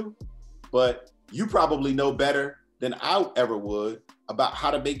to do, but you probably know better than I ever would about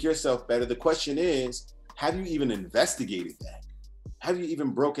how to make yourself better. The question is, have you even investigated that? Have you even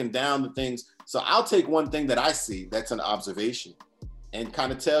broken down the things? So I'll take one thing that I see that's an observation and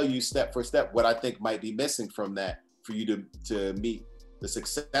kind of tell you step for step what I think might be missing from that for you to meet the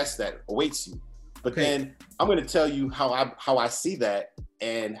success that awaits you. But then I'm going to tell you how I see that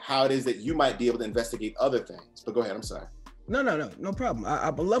and how it is that you might be able to investigate other things. But go ahead, I'm sorry. No problem.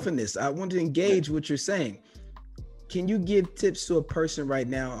 I'm loving this. I want to engage what you're saying. Can you give tips to a person right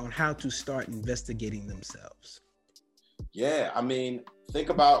now on how to start investigating themselves? Yeah, I mean, think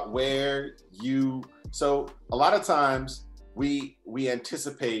about where so a lot of times we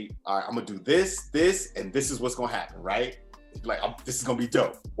anticipate, all right, I'm gonna do this, and this is what's gonna happen, right? Like, this is gonna be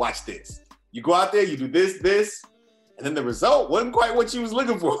dope. Watch this. You go out there, you do this, and then the result wasn't quite what you was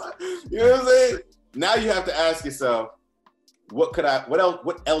looking for. You know what I'm saying? Now you have to ask yourself, what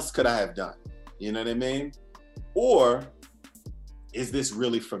else could I have done? You know what I mean? Or is this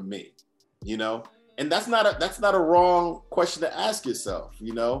really for me? You know? And that's not a wrong question to ask yourself,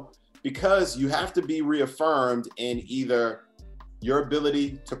 you know, because you have to be reaffirmed in either your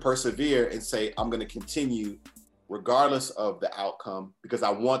ability to persevere and say, I'm going to continue regardless of the outcome because I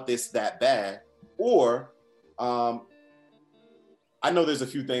want this that bad. Or I know there's a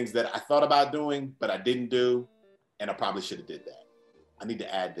few things that I thought about doing, but I didn't do, and I probably should have did that. I need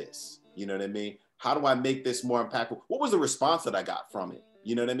to add this. You know what I mean? How do I make this more impactful? What was the response that I got from it?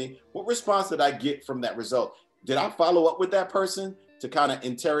 You know what I mean? What response did I get from that result? Did I follow up with that person to kind of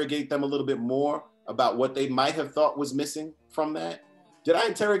interrogate them a little bit more about what they might have thought was missing from that? Did I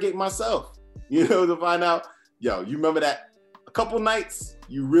interrogate myself, you know, to find out, yo, you remember that a couple nights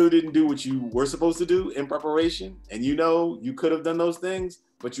you really didn't do what you were supposed to do in preparation, and you know you could have done those things,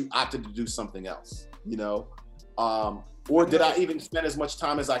 but you opted to do something else, you know? Or did I even spend as much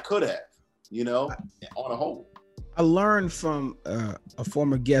time as I could have, you know, on a whole? I learned from a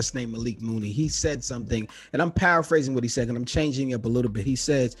former guest named Malik Mooney. He said something, and I'm paraphrasing what he said, and I'm changing it up a little bit.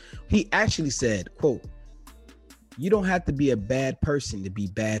 He actually said, quote, "You don't have to be a bad person to be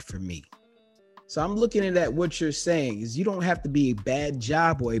bad for me." So I'm looking at that. What you're saying is you don't have to be a bad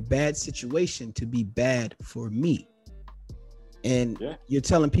job or a bad situation to be bad for me. And you're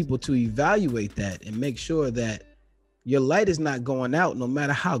telling people to evaluate that and make sure that your light is not going out no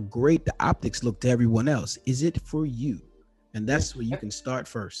matter how great the optics look to everyone else. Is it for you? And that's where you can start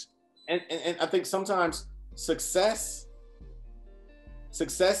first. And I think sometimes success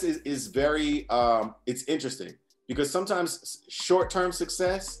is very, it's interesting because sometimes short-term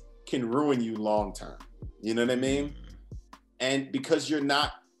success can ruin you long-term. You know what I mean? And because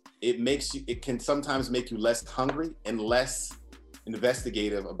it can sometimes make you less hungry and less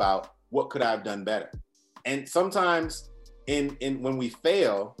investigative about what could I have done better. And sometimes when we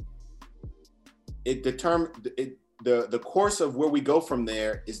fail, the course of where we go from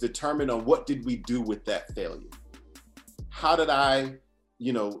there is determined on what did we do with that failure. How did I,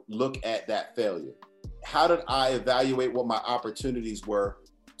 you know, look at that failure? How did I evaluate what my opportunities were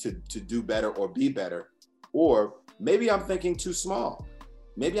to do better or be better? Or maybe I'm thinking too small.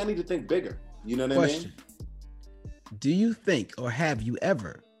 Maybe I need to think bigger. You know what I mean? Do you think, or have you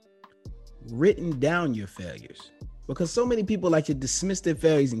ever written down your failures? Because so many people like to dismiss their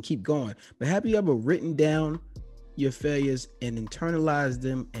failures and keep going. But have you ever written down your failures and internalized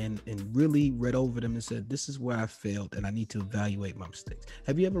them and really read over them and said, this is where I failed and I need to evaluate my mistakes?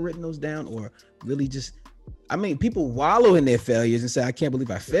 Have you ever written those down, or really just, I mean, people wallow in their failures and say, I can't believe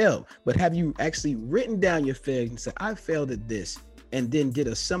I failed. But have you actually written down your failures and said, I failed at this, and then did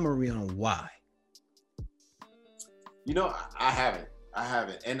a summary on why? You know, I haven't.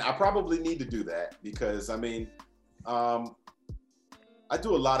 And I probably need to do that because, I mean, I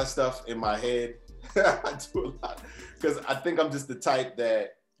do a lot of stuff in my head. I do a lot because I think I'm just the type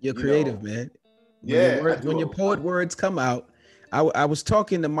that you're creative, man. When your poet words come out, I was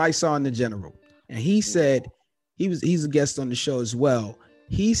talking to my son, the general, and he said he's a guest on the show as well.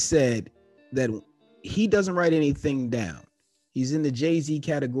 He said that he doesn't write anything down. He's in the Jay-Z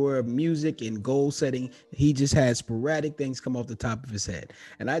category of music and goal setting. He just has sporadic things come off the top of his head.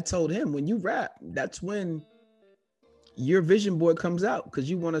 And I told him, when you rap, that's when your vision board comes out, because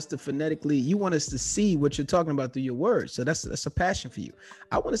you want us to phonetically, you want us to see what you're talking about through your words. So that's a passion for you.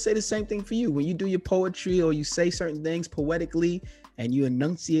 I want to say the same thing for you. When you do your poetry or you say certain things poetically and you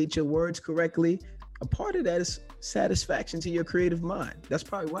enunciate your words correctly, a part of that is satisfaction to your creative mind. That's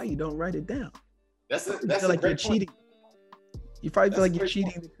probably why you don't write it down. That's like you're cheating. You probably feel like you're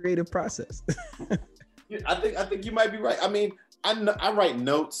cheating the creative process. I think you might be right. I mean, I write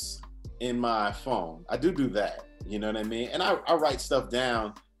notes in my phone. I do that. You know what I mean? And I write stuff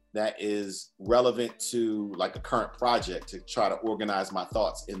down that is relevant to like a current project to try to organize my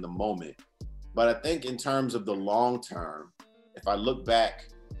thoughts in the moment. But I think in terms of the long term, if I look back,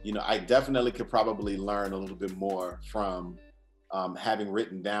 you know, I definitely could probably learn a little bit more from having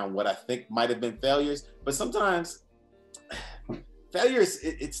written down what I think might have been failures. But sometimes failures,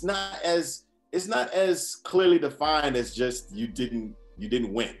 it's not as clearly defined as just you didn't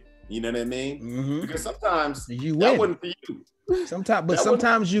win. You know what I mean? Mm-hmm. Because sometimes you that win. wasn't for you.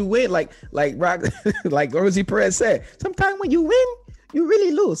 Sometimes you win, like Rock, like Rosie Perez said. Sometimes when you win, you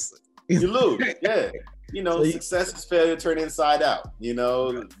really lose. You lose, yeah. You know, success is failure turned inside out. You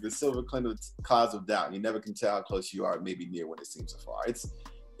know, the silver clouds of doubt. You never can tell how close you are, maybe near when it seems so far.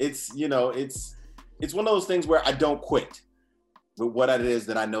 It's you know, it's one of those things where I don't quit with what it is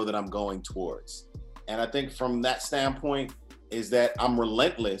that I know that I'm going towards. And I think from that standpoint is that I'm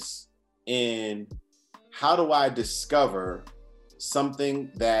relentless in how do I discover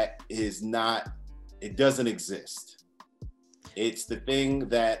something that is not, it doesn't exist. It's the thing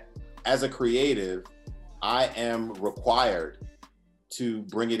that as a creative, I am required to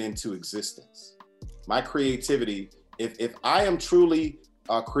bring it into existence. My creativity, if I am truly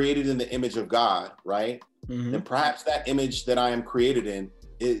created in the image of God, right? Mm-hmm. Then perhaps that image that I am created in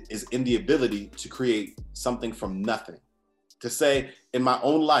is in the ability to create something from nothing. To say, in my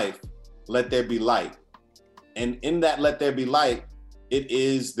own life, let there be light. And in that let there be light, it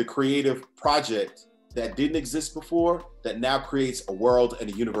is the creative project that didn't exist before that now creates a world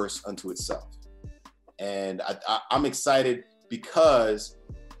and a universe unto itself. And I'm excited because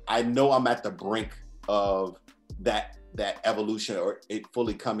I know I'm at the brink of that evolution, or it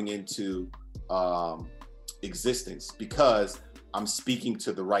fully coming into existence, because I'm speaking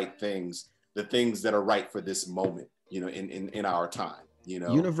to the right things, the things that are right for this moment, you know, in our time, you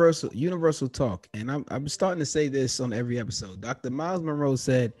know. Universal talk. And I'm starting to say this on every episode. Dr. Miles Monroe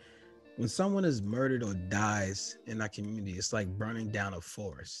said, when someone is murdered or dies in our community, it's like burning down a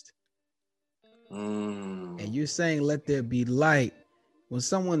forest. And you're saying, let there be light. When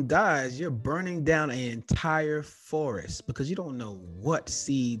someone dies, you're burning down an entire forest, because you don't know what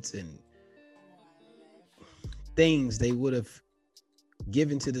seeds and things they would have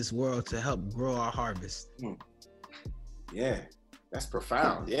given to this world to help grow our harvest. Yeah, that's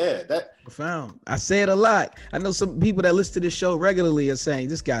profound. Yeah, that profound. I say it a lot. I know some people that listen to this show regularly are saying,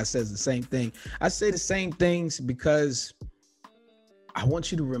 this guy says the same thing. I say the same things because I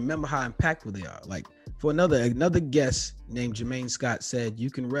want you to remember how impactful they are. Like, for another guest named Jermaine Scott said, you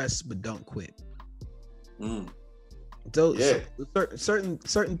can rest, but don't quit. So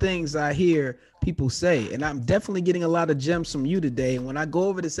certain things I hear people say, and I'm definitely getting a lot of gems from you today. And when I go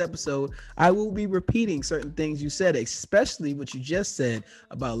over this episode, I will be repeating certain things you said, especially what you just said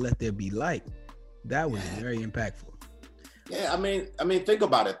about let there be light. That was very impactful. Yeah, I mean, think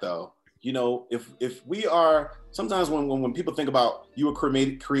about it though. You know, if we are, sometimes when people think about you were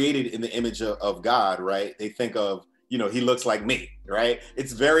created in the image of God, right? They think of, you know, he looks like me, right?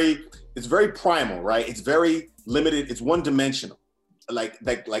 It's very primal, right? It's very limited. It's one dimensional, like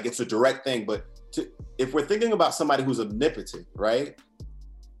it's a direct thing. But if we're thinking about somebody who's omnipotent, right?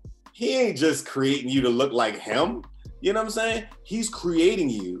 He ain't just creating you to look like him. You know what I'm saying? He's creating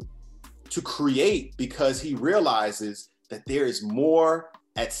you to create because he realizes that there is more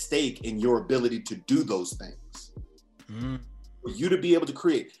at stake in your ability to do those things. For you to be able to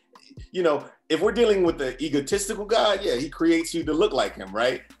create. You know, if we're dealing with the egotistical God, yeah, he creates you to look like him,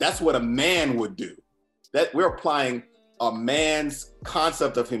 right? That's what a man would do. That we're applying a man's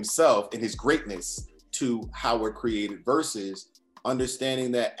concept of himself and his greatness to how we're created, versus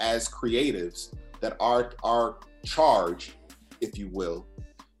understanding that as creatives, that our charge, if you will,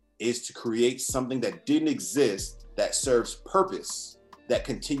 is to create something that didn't exist, that serves purpose, that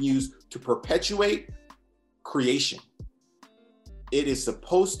continues to perpetuate creation. It is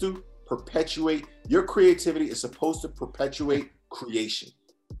supposed to perpetuate, your creativity is supposed to perpetuate creation.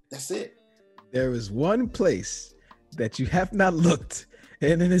 That's it. There is one place that you have not looked,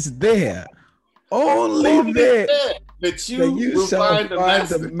 and it is there. Only there that you shall find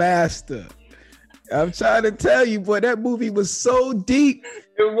the master. I'm trying to tell you, boy, that movie was so deep.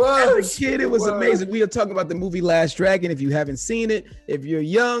 It was. As a kid, it was amazing. We are talking about the movie Last Dragon. If you haven't seen it, if you're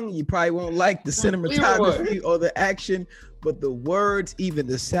young, you probably won't like the cinematography or the action, but the words, even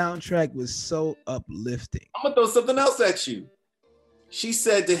the soundtrack was so uplifting. I'm gonna throw something else at you. She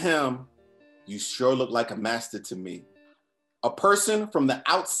said to him, "You sure look like a master to me." A person from the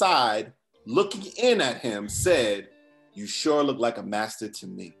outside looking in at him said, "You sure look like a master to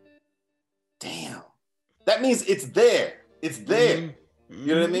me." Damn. That means it's there. It's there. Mm-hmm.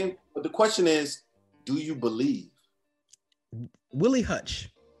 You know what I mean? But the question is, do you believe? Willie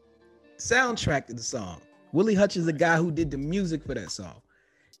Hutch soundtracked the song. Willie Hutch is the guy who did the music for that song.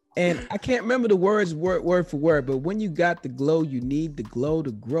 And I can't remember the words word for word, but when you got the glow, you need the glow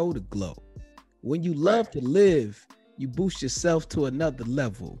to grow the glow. When you love to live, you boost yourself to another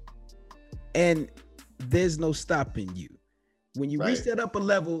level. And there's no stopping you. When you reach that upper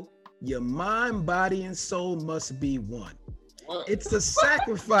level, your mind, body, and soul must be one. What? It's a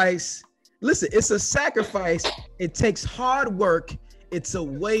sacrifice. Listen, it's a sacrifice. It takes hard work. It's a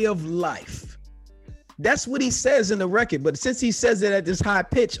way of life. That's what he says in the record. But since he says it at this high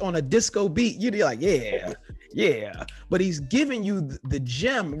pitch on a disco beat, you're like, yeah. But he's giving you the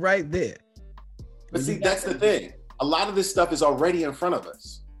gem right there. But see, that's the thing. A lot of this stuff is already in front of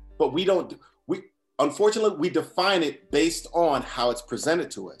us, but unfortunately, we define it based on how it's presented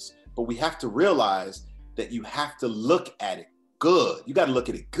to us. But we have to realize that you have to look at it good. You got to look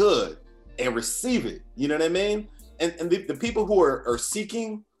at it good and receive it. You know what I mean? And the people who are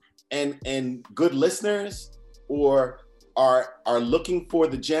seeking and good listeners or are looking for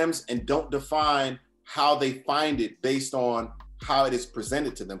the gems and don't define how they find it based on how it is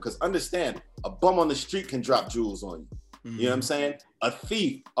presented to them. Because understand, a bum on the street can drop jewels on you. Mm-hmm. You know what I'm saying? A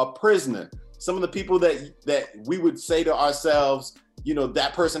thief, a prisoner, some of the people that we would say to ourselves, you know,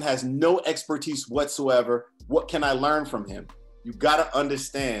 that person has no expertise whatsoever. What can I learn from him? You got to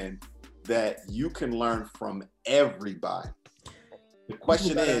understand that you can learn from everybody. The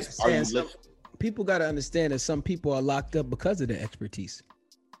question is, are you listening? People got to understand that some people are locked up because of their expertise.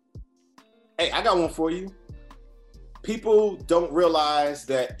 Hey, I got one for you. People don't realize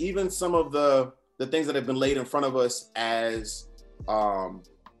that even some of the things that have been laid in front of us as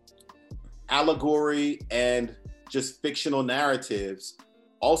allegory and just fictional narratives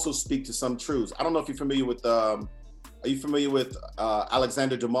also speak to some truths. I don't know if you're familiar with, are you familiar with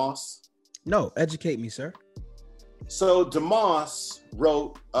Alexander Dumas? No, educate me, sir. So Dumas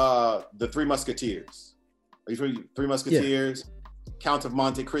wrote The Three Musketeers. Are you familiar? Three Musketeers, yeah. Count of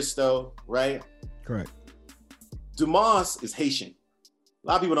Monte Cristo, right? Correct. Dumas is Haitian. A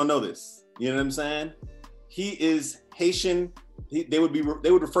lot of people don't know this. You know what I'm saying? He is Haitian. They would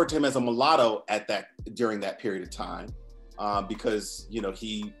refer to him as a mulatto during that period of time because, you know,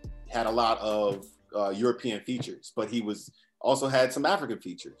 he had a lot of European features, but he also had some African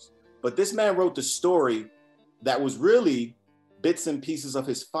features. But this man wrote the story that was really bits and pieces of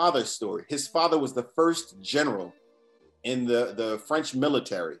his father's story. His father was the first general in the French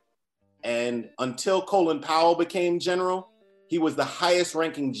military. And until Colin Powell became general, he was the highest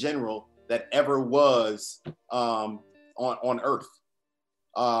ranking general that ever was on Earth.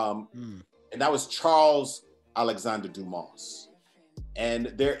 And that was Charles Alexander Dumas.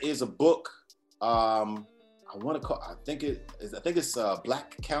 And there is a book, I think it's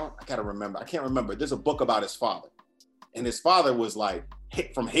Black Count. I gotta remember. I can't remember. There's a book about his father. And his father was like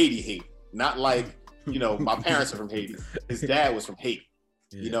from Haiti, not like, you know, my parents are from Haiti. His dad was from Haiti,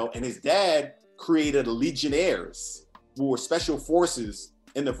 you know, and his dad created legionnaires who were special forces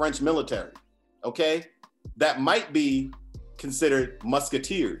in the French military. Okay. That might be considered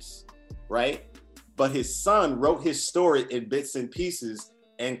musketeers, right? But his son wrote his story in bits and pieces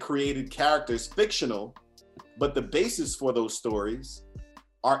and created characters fictional, but the basis for those stories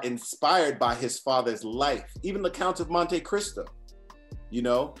are inspired by his father's life. Even the Count of Monte Cristo, you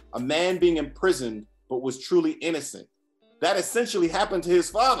know, a man being imprisoned, but was truly innocent. That essentially happened to his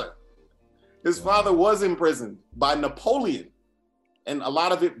father. His father was imprisoned by Napoleon. And a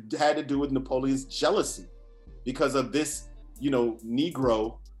lot of it had to do with Napoleon's jealousy because of this, you know,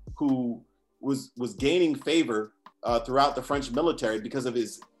 Negro who was gaining favor throughout the French military because of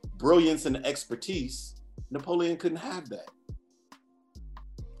his brilliance and expertise. Napoleon couldn't have that.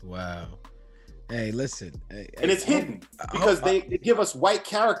 Wow. Hey, listen. And it's hidden because they give us white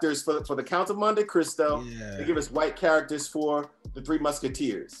characters for the Count of Monte Cristo. Yeah. They give us white characters for the Three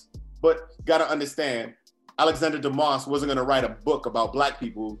Musketeers. But gotta understand, Alexander DeMoss wasn't going to write a book about Black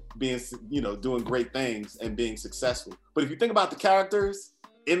people being, doing great things and being successful. But if you think about the characters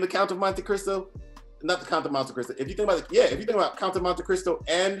in the Count of Monte Cristo, not the Count of Monte Cristo, if you think about Count of Monte Cristo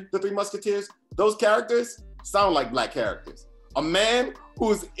and the Three Musketeers, those characters sound like Black characters. A man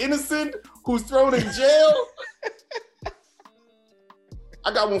who's innocent, who's thrown in jail.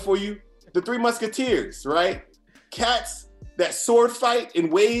 I got one for you. The Three Musketeers, right? Cats that sword fight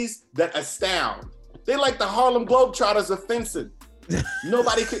in ways that astound. They like the Harlem Globetrotters of fencing.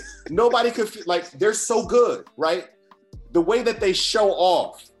 Nobody could, like, they're so good, right? The way that they show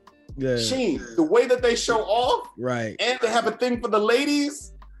off. Yeah. Sheen, the way that they show off. Right. And they have a thing for the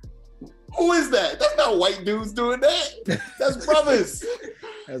ladies. Who is that? That's not white dudes doing that. That's brothers.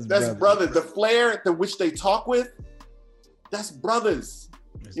 That's brothers. The flair to which they talk with, that's brothers.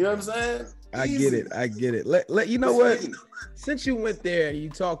 You know what I'm saying? I get it. Let you know what? Since you went there and you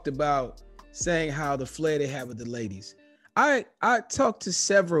talked about saying how the flair they have with the ladies, I talked to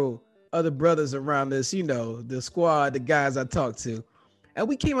several other brothers around this, the squad, the guys I talked to, and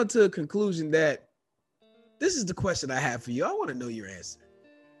we came up to a conclusion that this is the question I have for you. I want to know your answer.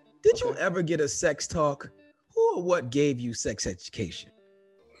 Did you ever get a sex talk? Who or what gave you sex education?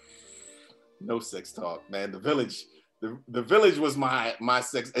 No sex talk, man. The village was my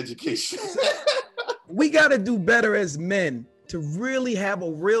sex education. We got to do better as men to really have a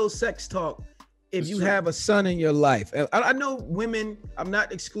real sex talk if you have a son in your life. I know women, I'm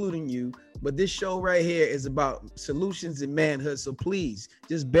not excluding you, but this show right here is about solutions in manhood. So please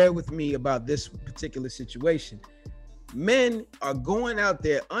just bear with me about this particular situation. Men are going out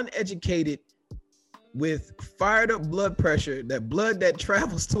there uneducated with fired up blood pressure, that blood that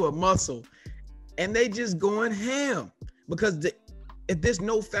travels to a muscle, and they just going ham because if there's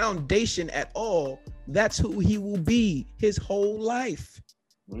no foundation at all, that's who he will be his whole life.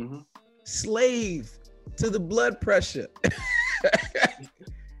 Mm-hmm. Slave to the blood pressure.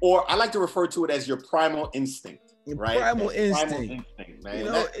 Or I like to refer to it as your primal instinct, right? Primal instinct,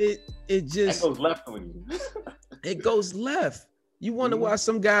 man. It just that goes left on you. It goes left. You wonder why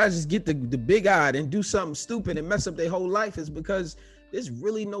some guys just get the big eyed and do something stupid and mess up their whole life is because there's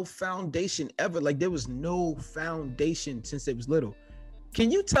really no foundation ever. Like there was no foundation since they was little. Can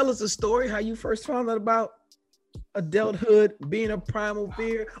you tell us a story how you first found out about adulthood being a primal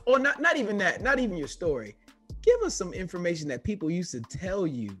fear? Or not even that, not even your story. Give us some information that people used to tell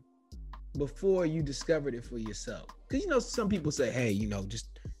you before you discovered it for yourself. Because some people say, hey,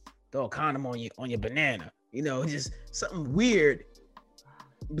 just throw a condom on your banana. Just something weird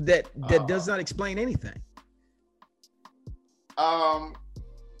that does not explain anything. I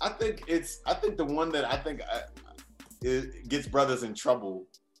think the one that I think it gets brothers in trouble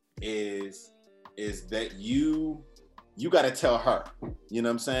is that you got to tell her. You know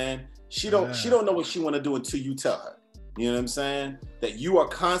what I'm saying? She don't know what she want to do until you tell her. You know what I'm saying? That you are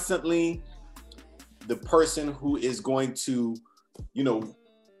constantly the person who is going to,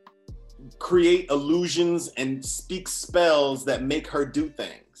 create illusions and speak spells that make her do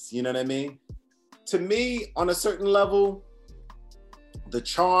things. You know what I mean? To me, on a certain level, the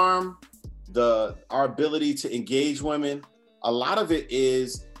charm, our ability to engage women, a lot of it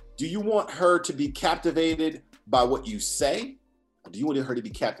is, do you want her to be captivated by what you say? Or do you want her to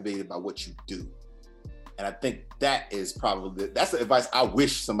be captivated by what you do? And I think that is that's the advice I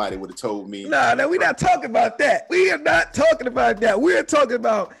wish somebody would have told me. No, we're not talking about that. We are not talking about that. We're talking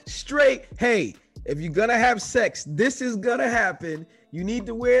about straight, hey, if you're going to have sex, this is going to happen. You need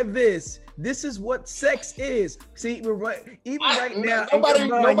to wear this. This is what sex is. See, even right now, nobody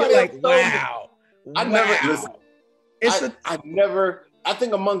you're like, wow. I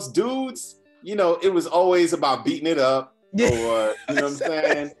think amongst dudes, it was always about beating it up. Yeah. Or, you know what I'm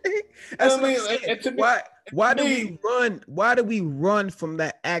saying? That's what I'm saying. Why do we run from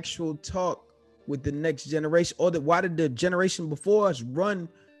that actual talk with the next generation? Or why did the generation before us run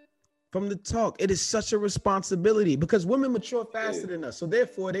from the talk? It is such a responsibility because women mature faster than us. So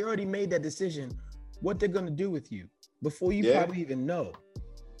therefore, they already made that decision what they're going to do with you before you probably even know.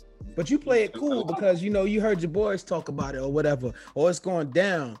 But you play it cool because, you heard your boys talk about it or whatever, or it's going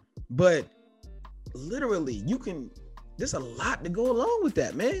down. But literally, there's a lot to go along with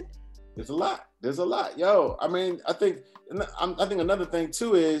that, man. There's a lot. Yo, I mean, I think another thing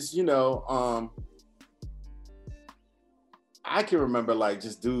too is, I can remember like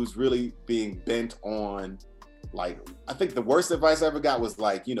just dudes really being bent on, like, I think the worst advice I ever got was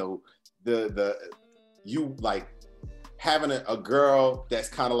like, you like having a girl that's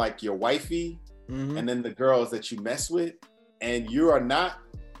kind of like your wifey, and then the girls that you mess with, and you are not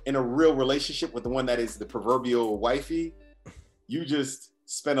in a real relationship with the one that is the proverbial wifey. You just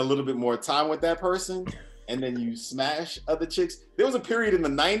spend a little bit more time with that person, and then you smash other chicks. There was a period in the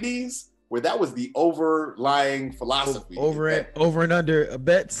 90s where that was the overlying philosophy. Over and under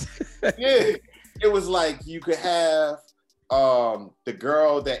bets. Yeah. It was like you could have the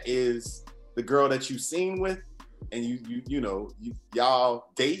girl that is the girl that you've seen with, and y'all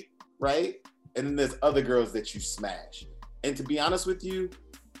date, right? And then there's other girls that you smash. And to be honest with you,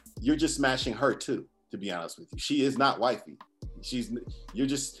 you're just smashing her too. To be honest with you, she is not wifey. You're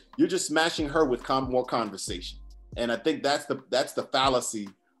just smashing her with more conversation. And I think that's the fallacy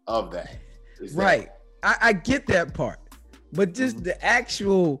of that. Right. I get that part, but just the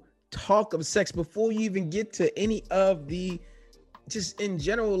actual talk of sex before you even get to any of the, just in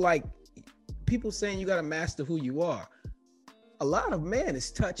general, like people saying you got to master who you are. A lot of man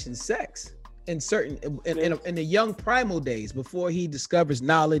is touch and sex in the young primal days before he discovers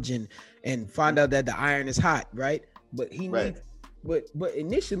knowledge and find out that the iron is hot, right? But he needs, but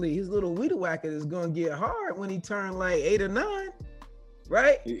initially his little weed whacker is gonna get hard when he turned like 8 or 9,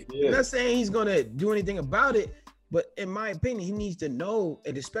 right? Yeah. I'm not saying he's gonna do anything about it, but in my opinion, he needs to know,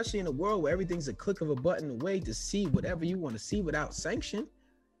 and especially in a world where everything's a click of a button away to see whatever you want to see without sanction.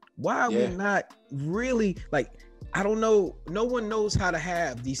 Why are we not really, like, I don't know. No one knows how to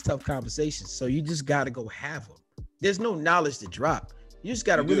have these tough conversations. So you just got to go have them. There's no knowledge to drop. You just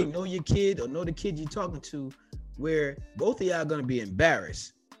got to really know your kid or know the kid you're talking to, where both of y'all are going to be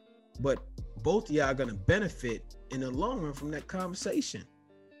embarrassed, but both of y'all are going to benefit in the long run from that conversation.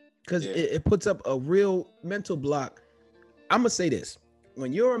 Because it puts up a real mental block. I'm going to say this.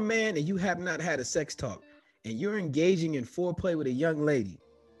 When you're a man and you have not had a sex talk and you're engaging in foreplay with a young lady,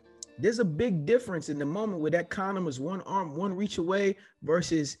 there's a big difference in the moment where that condom is one arm, one reach away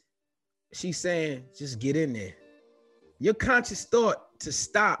versus she's saying, just get in there. Your conscious thought to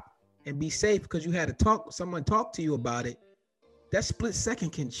stop and be safe because you had to someone talk to you about it. That split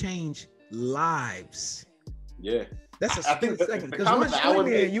second can change lives. Yeah. That's a split second. Because once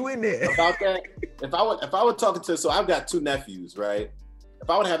you in there. About that, if I were talking to, so I've got 2 nephews, right?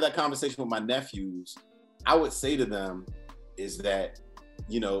 If I would have that conversation with my nephews, I would say to them is that,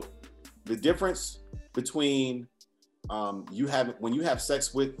 the difference between when you have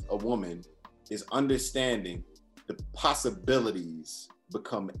sex with a woman is understanding the possibilities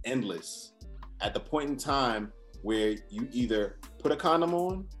become endless at the point in time where you either put a condom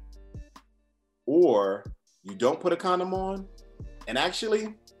on or you don't put a condom on. And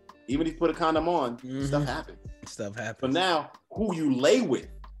actually, even if you put a condom on, stuff happens. So now, who you lay with,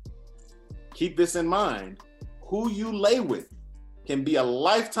 keep this in mind, who you lay with can be a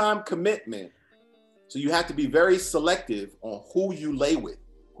lifetime commitment. So you have to be very selective on who you lay with,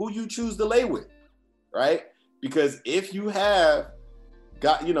 who you choose to lay with, right? Because if you have,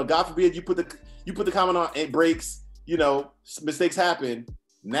 God forbid you put the condom on, it breaks, mistakes happen.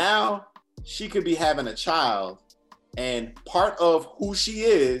 Now she could be having a child, and part of who she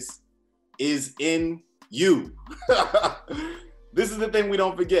is in you. This is the thing we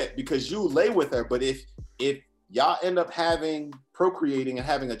don't forget, because you lay with her, but if y'all end up procreating and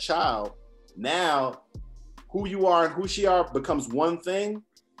having a child, now who you are and who she are becomes one thing,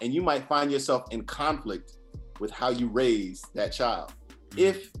 and you might find yourself in conflict with how you raise that child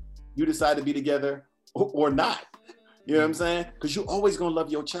if you decide to be together or not. You know what I'm saying? Because you're always gonna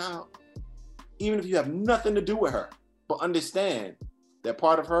love your child, even if you have nothing to do with her. But understand that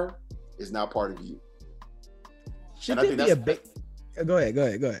part of her is now part of you. Should there be a big? Go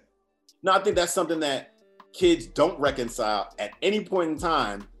ahead. No, I think that's something that kids don't reconcile at any point in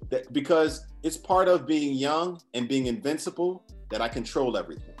time, that because it's part of being young and being invincible, that I control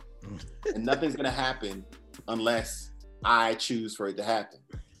everything. And nothing's going to happen unless I choose for it to happen.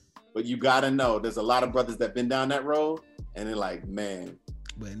 But you got to know, there's a lot of brothers that have been down that road, and they're like, man,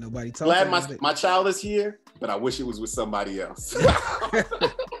 but nobody talking. Glad my child is here, but I wish it was with somebody else.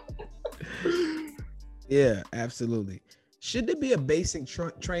 Yeah, absolutely. Should there be a basic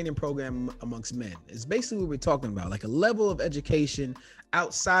training program amongst men? It's basically what we're talking about, like a level of education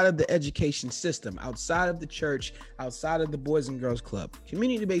outside of the education system, outside of the church, outside of the Boys and Girls Club.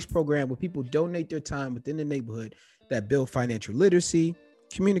 Community-based program where people donate their time within the neighborhood that build financial literacy,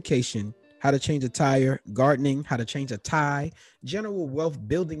 communication, how to change a tire, gardening, how to change a tie, general wealth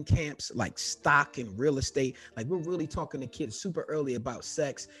building camps like stock and real estate. Like, we're really talking to kids super early about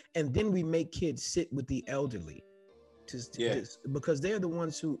sex. And then we make kids sit with the elderly. Because they're the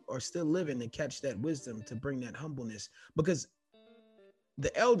ones who are still living to catch that wisdom, to bring that humbleness. Because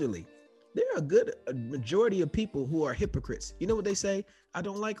the elderly, there are a majority of people who are hypocrites. You know what they say? I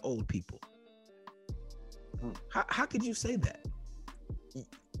don't like old people. How could you say that?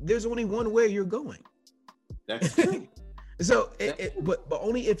 There's only one way you're going. That's true. So, but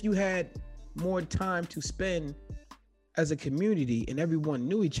only if you had more time to spend as a community and everyone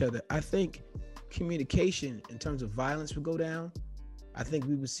knew each other, I think communication in terms of violence would go down. I think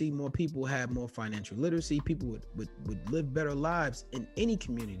we would see more people have more financial literacy. People would live better lives in any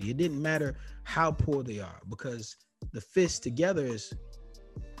community. It didn't matter how poor they are, because the fist together is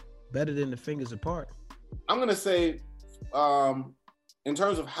better than the fingers apart. I'm going to say, in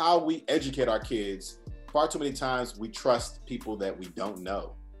terms of how we educate our kids, far too many times we trust people that we don't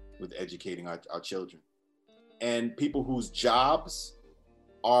know with educating our children, and people whose jobs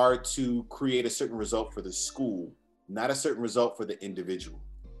are to create a certain result for the school, not a certain result for the individual.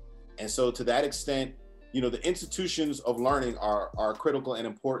 And so to that extent, the institutions of learning are critical and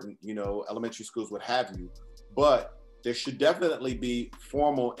important, elementary schools, what have you, but there should definitely be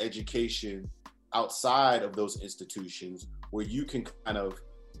formal education outside of those institutions where you can kind of,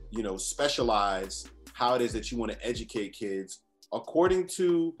 specialize how it is that you want to educate kids according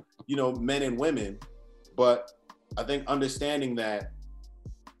to, men and women. But I think understanding that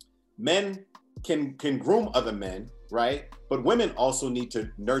men can groom other men, right? But women also need to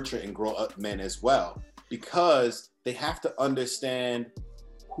nurture and grow up men as well, because they have to understand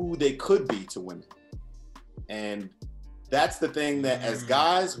who they could be to women. And that's the thing that as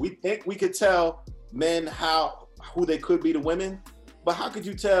guys, we think we could tell men who they could be to women, but how could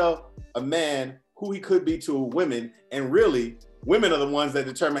you tell a man who he could be to a woman? And really, women are the ones that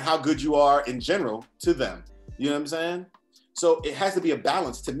determine how good you are in general to them. You know what I'm saying? So it has to be a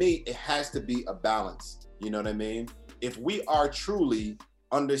balance. To me, it has to be a balance. You know what I mean? If we are truly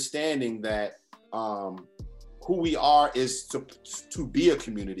understanding that who we are is to be a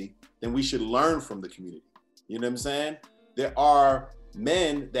community, then we should learn from the community. You know what I'm saying? There are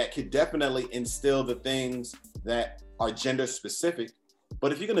men that could definitely instill the things that are gender specific,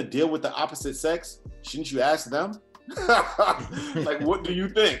 but if you're going to deal with the opposite sex, shouldn't you ask them? Like, what do you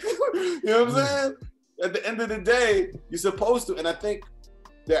think? You know what I'm saying? At the end of the day, you're supposed to, and I think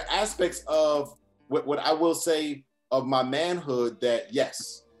there are aspects of what I will say of my manhood that,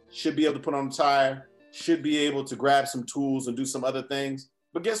 yes, should be able to put on a tire, should be able to grab some tools and do some other things.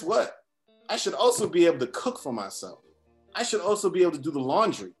 But guess what? I should also be able to cook for myself. I should also be able to do the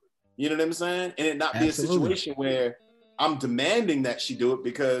laundry. You know what I'm saying? And it not be Absolutely. a situation where I'm demanding that she do it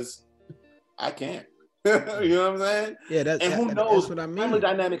because I can't. You know what I'm saying? Yeah, and who knows? That's what I mean. Family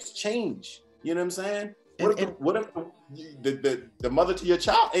dynamics change. You know what I'm saying? What if the mother to your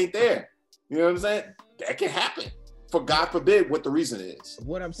child ain't there? You know what I'm saying? That can happen. For God forbid what the reason is.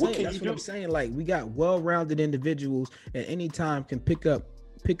 What I'm saying, that's what I'm saying. Like, we got well-rounded individuals at any time can pick up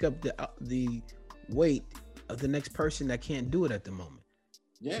the weight of the next person that can't do it at the moment.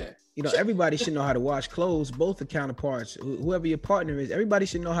 Yeah. Everybody should know how to wash clothes, both the counterparts, whoever your partner is. Everybody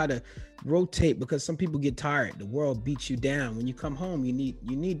should know how to rotate, because some people get tired. The world beats you down. When you come home, you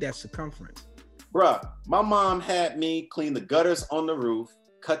need that circumference. Bruh, my mom had me clean the gutters on the roof,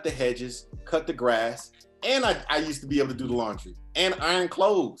 cut the hedges, cut the grass, and I used to be able to do the laundry and iron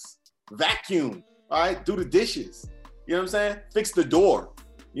clothes, vacuum, all right, do the dishes. You know what I'm saying? Fix the door.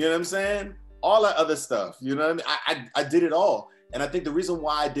 You know what I'm saying? All that other stuff. You know what I mean? I did it all. And I think the reason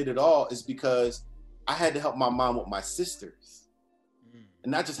why I did it all is because I had to help my mom with my sisters.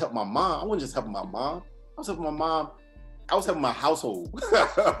 And not just help my mom. I wasn't just helping my mom. I was helping my mom. I was helping my household.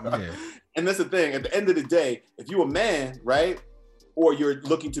 Yeah. And that's the thing. At the end of the day, if you're a man, right, or you're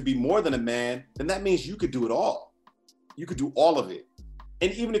looking to be more than a man, then that means you could do it all. You could do all of it.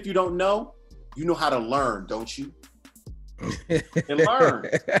 And even if you don't know, you know how to learn, don't you? And learn.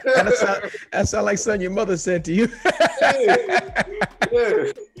 That sound like something your mother said to you.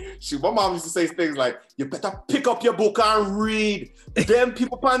 Yeah. Shoot, my mom used to say things like, you better pick up your book and read. Them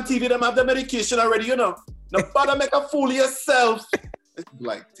people on TV, them have the medication already, you know. No bother make a fool of yourself. It's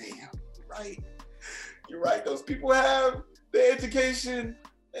like, damn, you're right. Those people have the education,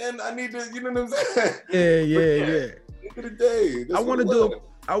 and I need to, you know what I'm saying? Yeah. End of the day, I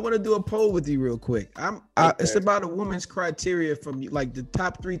want to do a poll with you real quick. It's about a woman's criteria from like the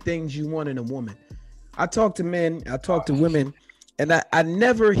top 3 things you want in a woman. I talk to men, I talk to women, and I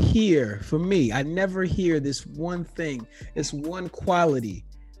never hear this one thing, this one quality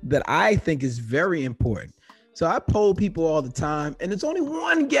that I think is very important. So I poll people all the time, and there's only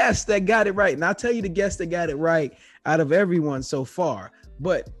one guest that got it right. And I'll tell you the guest that got it right out of everyone so far.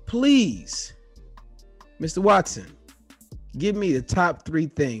 But please, Mr. Watson, give me the top 3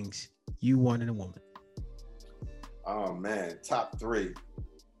 things you want in a woman. Oh man, top 3.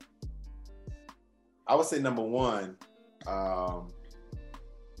 I would say number 1,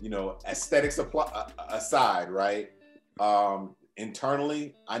 aesthetics aside, right?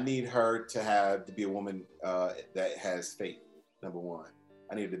 Internally, I need her to be a woman that has faith. Number 1,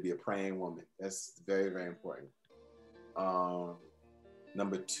 I needed to be a praying woman. That's very, very important.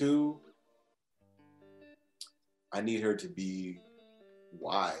 Number 2, I need her to be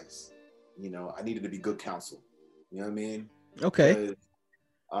wise. I needed to be good counsel. You know what I mean? Okay.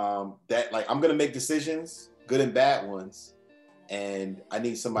 That like, I'm going to make decisions, good and bad ones. And I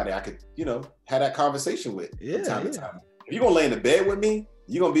need somebody I could, have that conversation with from time to time. If you're going to lay in the bed with me,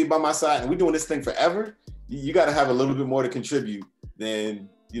 you're going to be by my side and we're doing this thing forever. You got to have a little bit more to contribute than,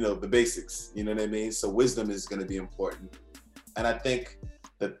 the basics. You know what I mean? So wisdom is going to be important. And I think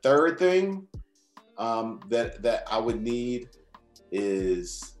the third thing that I would need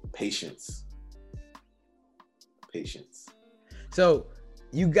is patience. Patience. So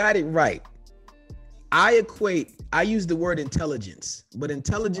you got it right. I use the word intelligence, but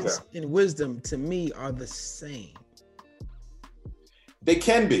intelligence and wisdom to me are the same. They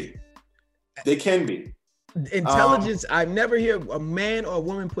can be. Intelligence, I never hear a man or a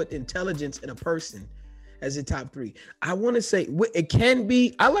woman put intelligence in a person as a top 3. I want to say it can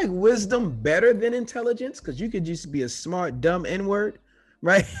be. I like wisdom better than intelligence because you could just be a smart, dumb N-word,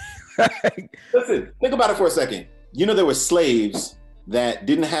 right? Listen, think about it for a second. There were slaves that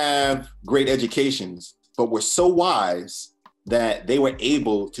didn't have great educations, but were so wise that they were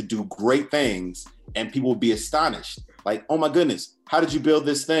able to do great things and people would be astonished. Like, oh my goodness, how did you build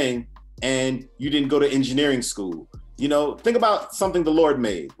this thing? And you didn't go to engineering school. Think about something the Lord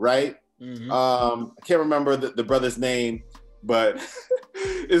made, right? Mm-hmm. I can't remember the brother's name, but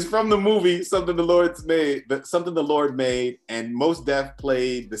it's from the movie Something the Lord Made, and Mos Def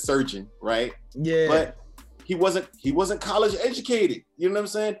played the surgeon, right? Yeah. But he wasn't college educated. You know what I'm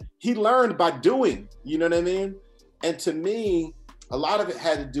saying? He learned by doing. You know what I mean? And to me, a lot of it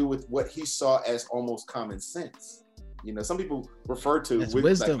had to do with what he saw as almost common sense. Some people refer to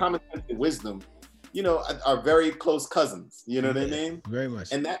wisdom. Like common sense and wisdom, are very close cousins. You know what I mean? Very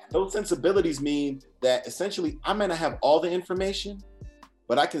much. And those sensibilities mean that essentially I may not have all the information,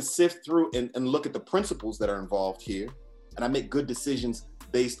 but I can sift through and look at the principles that are involved here. And I make good decisions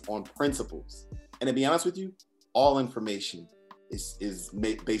based on principles. And to be honest with you, all information is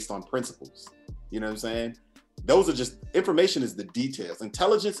made based on principles. You know what I'm saying? Information is the details.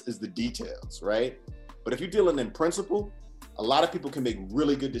 Intelligence is the details, right? But if you're dealing in principle, a lot of people can make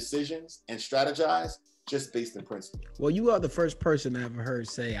really good decisions and strategize just based in principle. Well, you are the first person I ever heard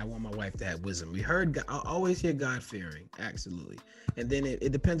say, I want my wife to have wisdom. I always hear God-fearing, absolutely. And then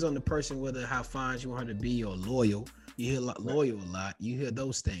it depends on the person, whether how fine you want her to be or loyal. You hear loyal a lot. You hear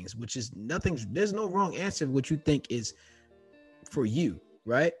those things, which is there's no wrong answer what you think is for you,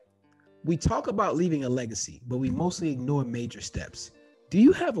 right? We talk about leaving a legacy, but we mostly ignore major steps. Do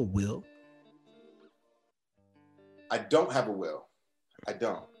you have a will? I don't have a will. I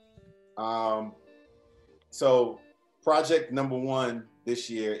don't. So project number 1 this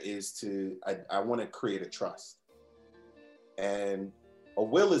year is I want to create a trust. And a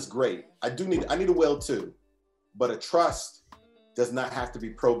will is great. I need a will too, but a trust does not have to be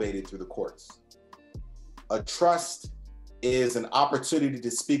probated through the courts. A trust is an opportunity to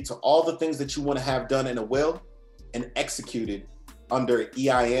speak to all the things that you want to have done in a will and executed under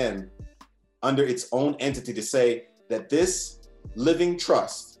EIN, under its own entity, to say that this living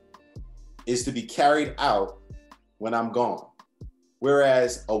trust is to be carried out when I'm gone.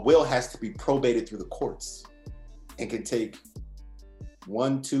 Whereas a will has to be probated through the courts and can take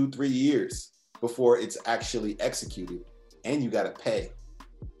 1, 2, 3 years before it's actually executed, and you got to pay.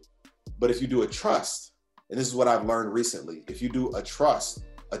 But if you do a trust, and this is what I've learned recently, if you do a trust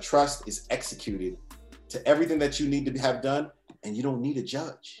is executed to everything that you need to have done, and you don't need a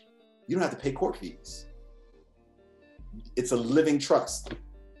judge. You don't have to pay court fees. It's a living trust.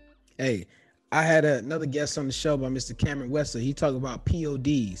 Hey, I had another guest on the show by Mr. Cameron Wesley. He talked about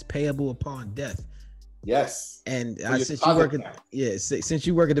PODs, payable upon death. Yes. And since you work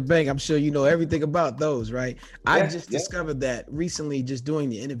at the bank, I'm sure you know everything about those, right? I just discovered that recently, just doing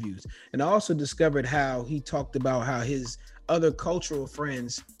the interviews. And I also discovered how he talked about how his other cultural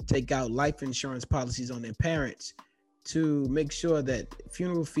friends take out life insurance policies on their parents to make sure that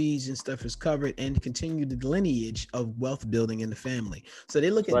funeral fees and stuff is covered and continue the lineage of wealth building in the family. So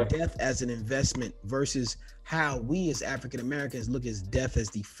they look at death as an investment versus how we as African Americans look at death as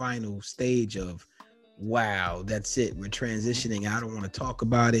the final stage of, wow, that's it. We're transitioning. I don't want to talk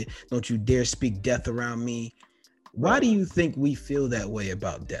about it. Don't you dare speak death around me. Why do you think we feel that way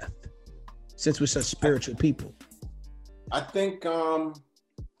about death, since we're such spiritual people? I think,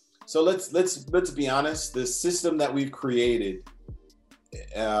 so let's be honest. The system that we've created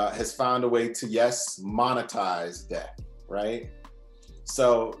has found a way to, monetize death, right?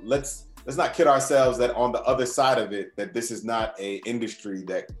 So let's let's not kid ourselves that on the other side of it, that this is not a industry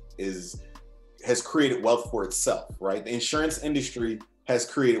that has created wealth for itself, right? The insurance industry has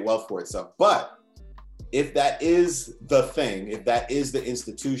created wealth for itself. But if that is the thing, if that is the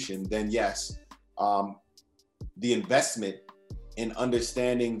institution, then yes, the investment in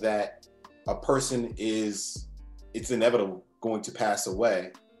understanding that a person it's inevitable going to pass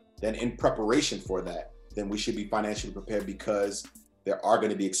away, then in preparation for that, then we should be financially prepared, because there are going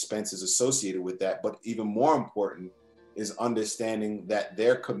to be expenses associated with that. But even more important is understanding that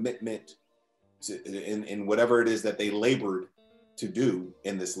their commitment in whatever it is that they labored to do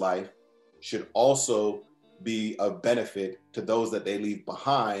in this life should also be a benefit to those that they leave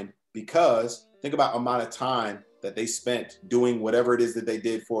behind, because think about the amount of time that they spent doing whatever it is that they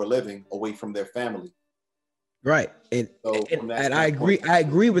did for a living away from their family. Right. And I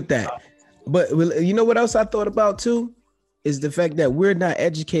agree with that. But you know what else I thought about too? Is the fact that we're not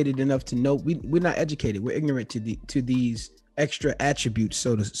educated enough to know, we're not educated. We're ignorant to these extra attributes,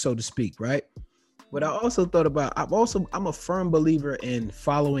 so to speak, right? But I also thought about, I'm a firm believer in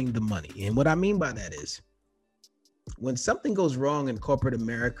following the money. And what I mean by that is, when something goes wrong in corporate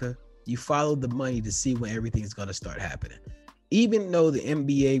America, you follow the money to see when everything is going to start happening. Even though the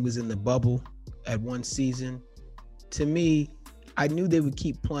NBA was in the bubble at one season, to me, I knew they would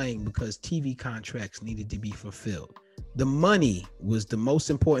keep playing because TV contracts needed to be fulfilled. The money was the most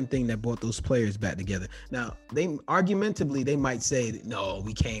important thing that brought those players back together. Now, argumentatively, they might say that, no,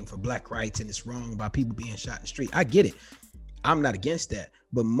 we came for black rights and it's wrong about people being shot in the street. I get it. I'm not against that.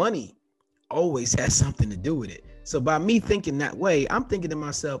 But money always has something to do with it. So by me thinking that way, I'm thinking to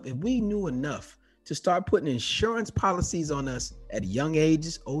myself, if we knew enough to start putting insurance policies on us at young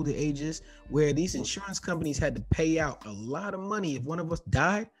ages, older ages, where these insurance companies had to pay out a lot of money if one of us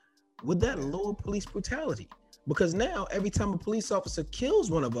died, would that lower police brutality? Because now every time a police officer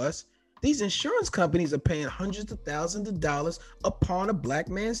kills one of us, these insurance companies are paying hundreds of thousands of dollars upon a black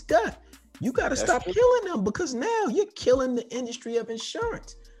man's death. You got to stop killing them, because now you're killing the industry of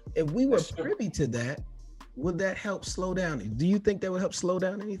insurance. If we were privy to that, would that help slow down? Do you think that would help slow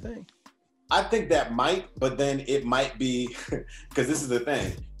down anything? I think that might, but then it might be, because this is the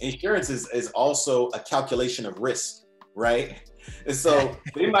thing, insurance is also a calculation of risk, right? And so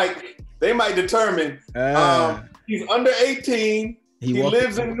they might determine he's under 18, he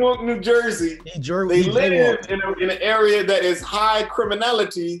lives in Newark, New Jersey, they live in an area that is high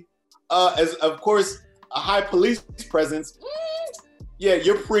criminality, as of course a high police presence. Yeah,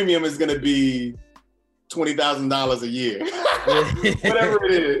 your premium is going to be $20,000 a year, whatever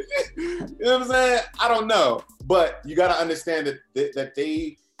it is. You know what I'm saying? I don't know, but you got to understand that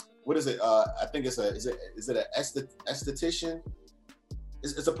they, what is it? I think is it an esthetician?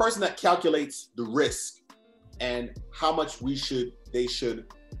 It's a person that calculates the risk and how much they should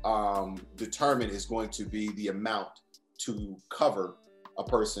determine is going to be the amount to cover a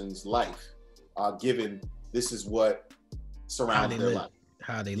person's life, given this is what surrounds their life.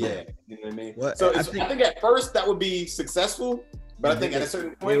 How they live. You know what I mean? Well, so I think at first that would be successful, but I think at a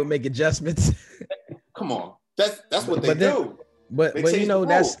certain point they would make adjustments. Come on, that's what they do. But you know,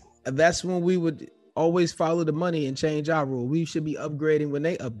 that's when we would always follow the money and change our rule. We should be upgrading when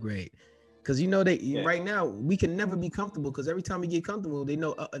they upgrade, because you know right now we can never be comfortable, because every time we get comfortable, they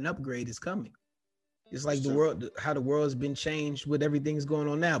know an upgrade is coming. It's like how the world has been changed with everything's going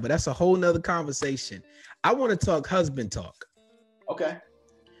on now. But that's a whole nother conversation. I want to talk husband talk. Okay.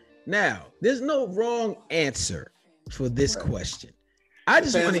 Now, there's no wrong answer for this question. I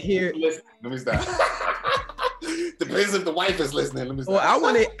just want to hear. Let me stop. Depends if the wife is listening. Let me stop.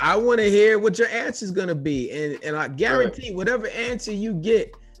 Well, I want to hear what your answer is gonna be, and I guarantee whatever answer you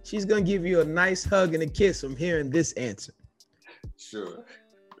get, she's gonna give you a nice hug and a kiss from hearing this answer. Sure.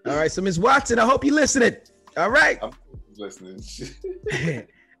 All right, so Ms. Watson, I hope you're listening. All right. I'm listening.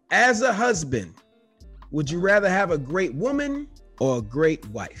 As a husband, would you rather have a great woman or a great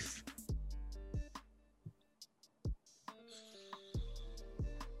wife?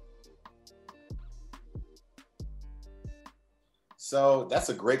 So that's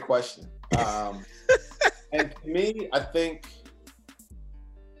a great question. And to me, I think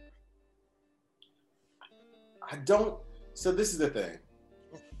so this is the thing.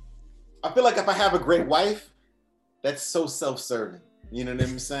 I feel like if I have a great wife, that's so self-serving. You know what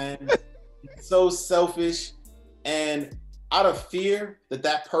I'm saying? So selfish, and out of fear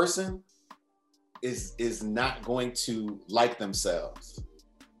that person is not going to like themselves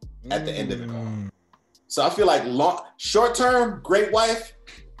at the end of it all. So I feel like short-term, great wife,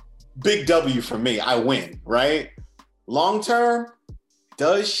 big W for me. I win, right? Long-term,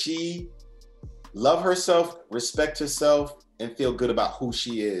 does she love herself, respect herself, and feel good about who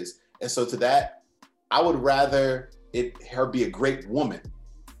she is? And so to that, I would rather her be a great woman.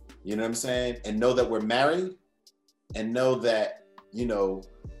 You know what I'm saying? And know that we're married, and know that, you know,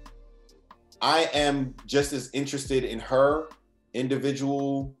 I am just as interested in her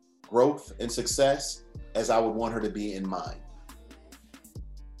individual growth and success as I would want her to be in mine.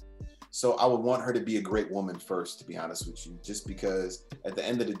 So I would want her to be a great woman first, to be honest with you, just because at the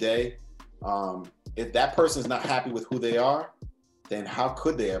end of the day, if that person's not happy with who they are, then how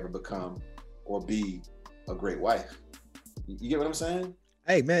could they ever become or be a great wife? You get what I'm saying?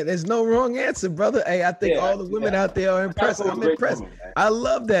 Hey man, there's no wrong answer, brother. Hey, I think all the women out there are impressed. I'm impressed. Woman, I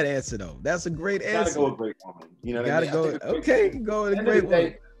love that answer though. That's a great answer. Gotta go with a great woman. You know what I mean? Gotta go. Okay, go with a great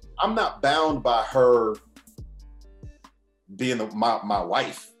woman. I'm not bound by her being my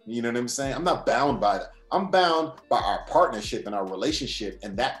wife. You know what I'm saying? I'm not bound by that. I'm bound by our partnership and our relationship,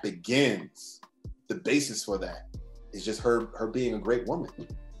 and that begins. The basis for that is just her being a great woman.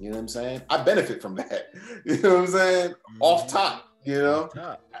 You know what I'm saying? I benefit from that. You know what I'm saying? Off top, you know?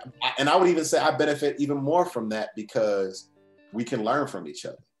 And I would even say I benefit even more from that because we can learn from each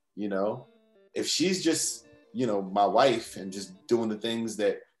other, you know? If she's just, you know, my wife and just doing the things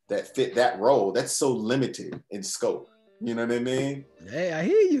that fit that role, that's so limited in scope. You know what I mean? Hey, I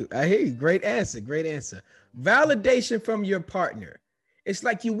hear you. I hear you. Great answer. Great answer. Validation from your partner. It's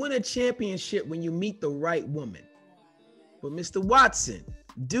like you win a championship when you meet the right woman. But Mr. Watson,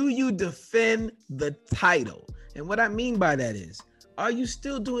 do you defend the title? And what I mean by that is, are you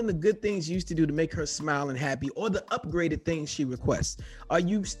still doing the good things you used to do to make her smile and happy, or the upgraded things she requests? Are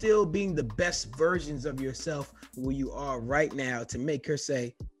you still being the best versions of yourself where you are right now to make her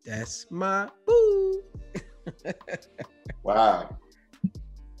say, that's my boo? Wow.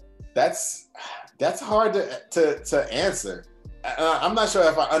 That's hard to answer. I'm not sure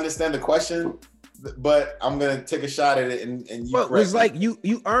if I understand the question, but I'm gonna take a shot at it. And you. Well, it was like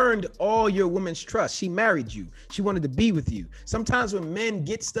you earned all your woman's trust. She married you. She wanted to be with you. Sometimes when men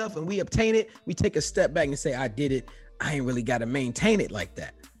get stuff and we obtain it, we take a step back and say, "I did it. I ain't really got to maintain it like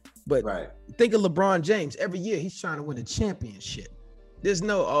that." But think of LeBron James. Every year he's trying to win a championship. There's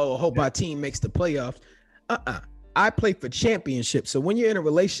no, I hope my team makes the playoffs. I play for championships. So when you're in a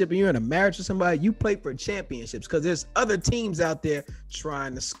relationship and you're in a marriage with somebody, you play for championships because there's other teams out there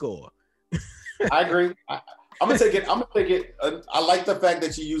trying to score. I agree. I'm gonna take it. I like the fact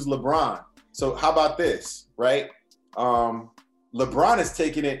that you use LeBron. So how about this, right? LeBron is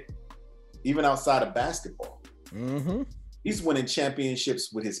taking it even outside of basketball. Mm-hmm. He's winning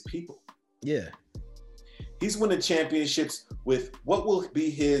championships with his people. Yeah. He's winning championships with what will be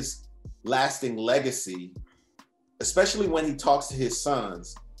his lasting legacy, especially when he talks to his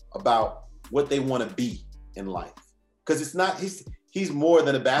sons about what they want to be in life. Because it's not, he's more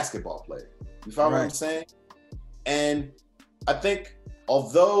than a basketball player. You follow what I'm saying? And I think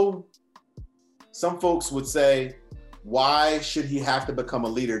although some folks would say, why should he have to become a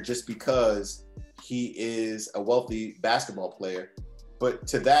leader just because he is a wealthy basketball player? But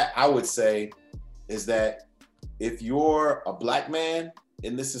to that, I would say is that if you're a Black man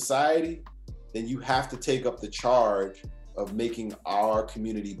in this society, then you have to take up the charge of making our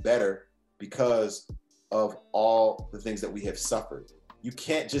community better because of all the things that we have suffered. You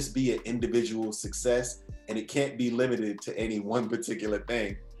can't just be an individual success, and it can't be limited to any one particular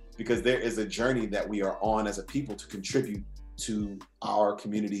thing, because there is a journey that we are on as a people to contribute to our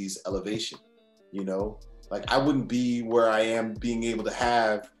community's elevation. You know, like I wouldn't be where I am being able to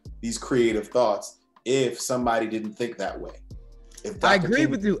have these creative thoughts if somebody didn't think that way. I agree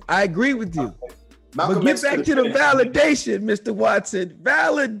with you. But get back to the validation, Mr. Watson.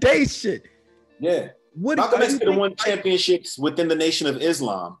 Validation. Yeah. Malcolm X could have won championships within the Nation of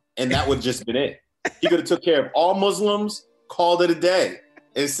Islam, and that would have just been it. He could have took care of all Muslims, called it a day,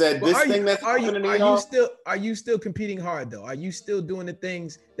 and said, "This thing that's happening." Are you still competing hard though? Are you still doing the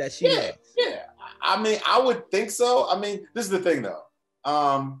things that she loves? Yeah. I mean, I would think so. I mean, this is the thing though.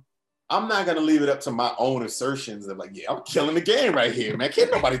 I'm not gonna leave it up to my own assertions of like, yeah, I'm killing the game right here, man. Can't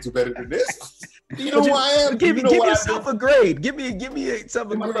nobody do better than this. You know who I am? Give yourself a grade. Give me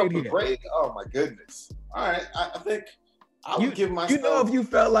yourself a grade here. Oh my goodness. All right. I think I would give myself. You know if you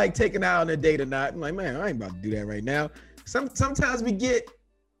felt like taking out on a date or not. I'm like, man, I ain't about to do that right now. Sometimes we get,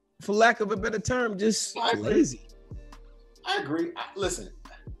 for lack of a better term, just lazy. I agree. Listen,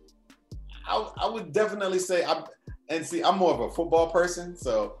 I would definitely say I'm more of a football person,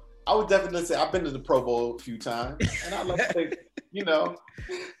 so I would definitely say I've been to the Pro Bowl a few times, and I like to think, you know,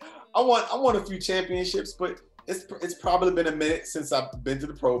 I won a few championships, but it's probably been a minute since I've been to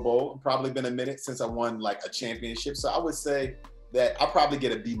the Pro Bowl. Probably been a minute since I won like a championship. So I would say that I'll probably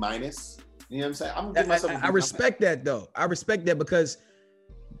get a B-. You know what I'm saying? I'm gonna give myself. I respect that though. I respect that because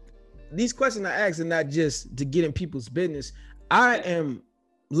these questions I ask are not just to get in people's business. I am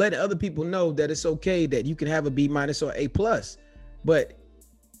letting other people know that it's okay that you can have a B- or A+. But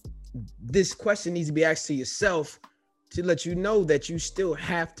this question needs to be asked to yourself to let you know that you still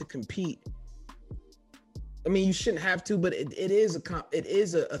have to compete. I mean, you shouldn't have to, but it is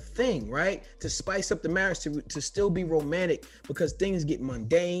a thing, right? To spice up the marriage, to still be romantic, because things get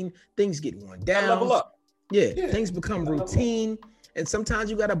mundane, things get worn down. Level up. Yeah, things become routine. And sometimes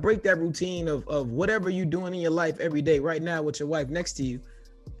you got to break that routine of whatever you're doing in your life every day. Right now with your wife next to you,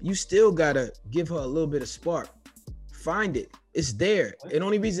 you still got to give her a little bit of spark. Find it. It's there. And the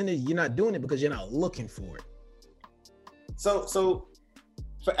only reason is you're not doing it because you're not looking for it. So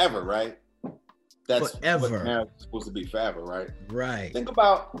forever, right? That's forever. What marriage is supposed to be, forever, right? Right. Think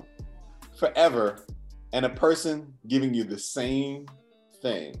about forever and a person giving you the same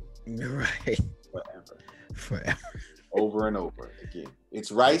thing. Right. Forever. Over and over again.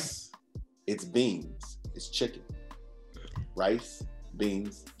 It's rice, it's beans, it's chicken. Rice,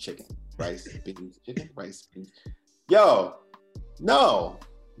 beans, chicken. Rice, beans, chicken, rice, beans. Yo, no,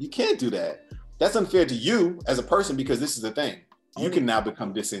 you can't do that. That's unfair to you as a person, because this is the thing. You can now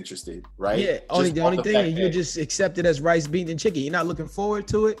become disinterested, right? Yeah, the only thing is you just accept it as rice, beans, and chicken. You're not looking forward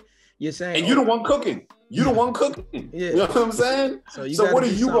to it. You're saying, and you're the one cooking. You're the one cooking. Yeah. You know what I'm saying? So what are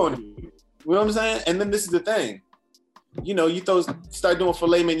you going to do? You know what I'm saying? And then this is the thing. You know, you start doing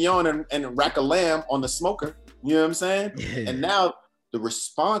filet mignon and rack a lamb on the smoker. You know what I'm saying? Yeah. And now the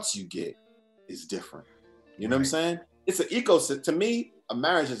response you get is different. You know what I'm saying? It's an ecosystem. To me, a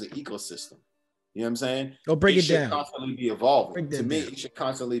marriage is an ecosystem. You know what I'm saying? Go break it down. It should constantly be evolving. To me, it should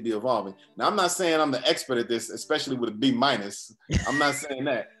constantly be evolving. Now, I'm not saying I'm the expert at this, especially with a B-. I'm not saying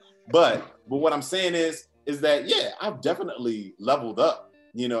that. But what I'm saying is that, yeah, I've definitely leveled up,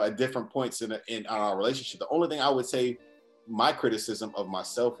 you know, at different points in our relationship. The only thing I would say my criticism of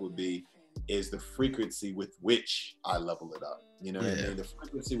myself would be is the frequency with which I level it up. You know what I mean? The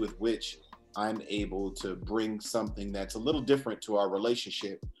frequency with which I'm able to bring something that's a little different to our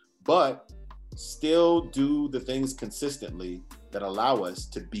relationship, but still do the things consistently that allow us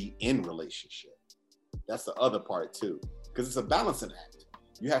to be in relationship. That's the other part too, because it's a balancing act.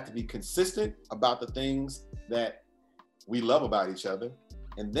 You have to be consistent about the things that we love about each other.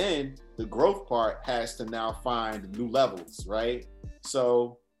 And then the growth part has to now find new levels, right?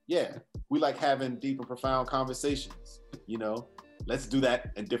 So yeah, we like having deep and profound conversations. You know, let's do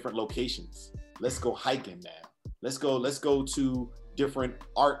that in different locations. Let's go hiking now. Let's go to different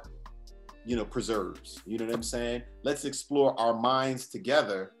art, you know, preserves. You know what I'm saying? Let's explore our minds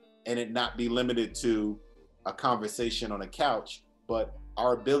together and it not be limited to a conversation on a couch, but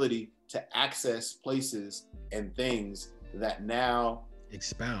our ability to access places and things that now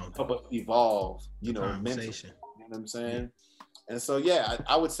expound, help us evolve, you know, mentally. You know what I'm saying? And so, yeah,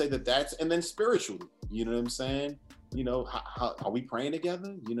 I would say that's, and then spiritually, you know what I'm saying? You know, how are we praying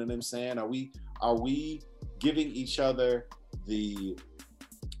together? You know what I'm saying? Are we giving each other the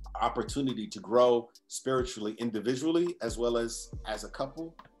opportunity to grow spiritually, individually, as well as a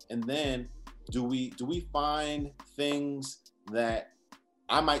couple? And then do we find things that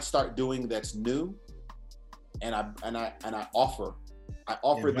I might start doing that's new, and I offer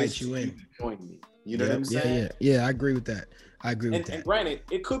this to you to join me. You know what I'm saying? Yeah, I agree with that. I agree with that. And granted,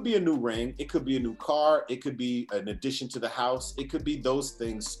 it could be a new ring, it could be a new car, it could be an addition to the house, it could be those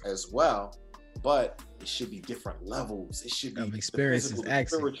things as well, but it should be different levels. It should be of experiences,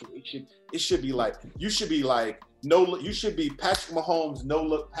 spiritual. It should be like you should be Patrick Mahomes, no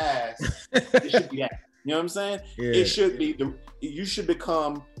look pass. It should be that. You know what I'm saying? Yeah. It should be you should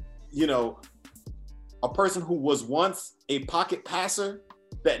become, you know, a person who was once a pocket passer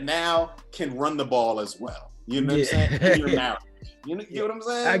that now can run the ball as well. You know what I'm saying? In your marriage. You know what I'm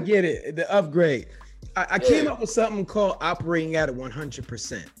saying? I get it. The upgrade. I came up with something called operating at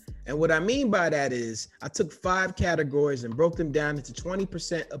 100%. And what I mean by that is I took 5 categories and broke them down into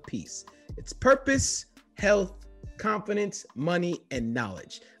 20% apiece. It's purpose, health, confidence, money, and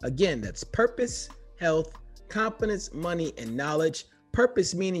knowledge. Again, that's purpose, health, confidence, money, and knowledge.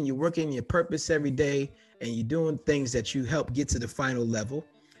 Purpose meaning you're working your purpose every day and you're doing things that you help get to the final level.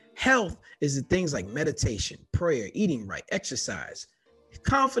 Health is the things like meditation, prayer, eating right, exercise.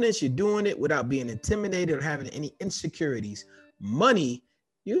 Confidence, you're doing it without being intimidated or having any insecurities. Money,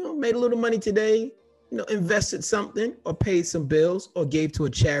 you made a little money today, invested something or paid some bills or gave to a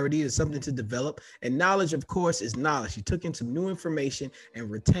charity or something to develop. And knowledge, of course, is knowledge. You took in some new information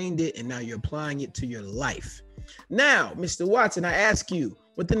and retained it, and now you're applying it to your life. Now, Mr. Watson, I ask you,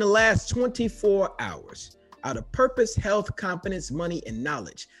 within the last 24 hours, Out of purpose, health, confidence, money, and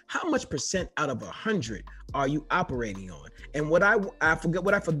knowledge, how much percent out of 100 are you operating on? And what I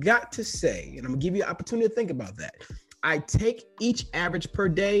forgot to say, and I'm gonna give you an opportunity to think about that. I take each average per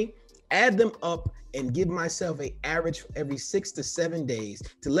day, add them up, and give myself an average every 6 to 7 days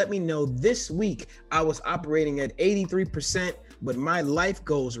to let me know this week I was operating at 83%, but my life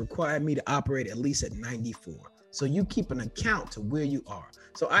goals require me to operate at least at 94. So you keep an account to where you are.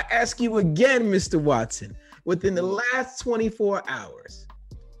 So I ask you again, Mr. Watson, within the last 24 hours,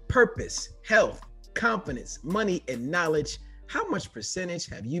 purpose, health, confidence, money, and knowledge, how much percentage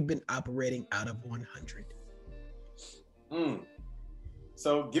have you been operating out of 100?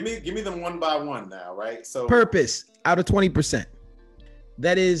 So give me them one by one now, right? So purpose out of 20%.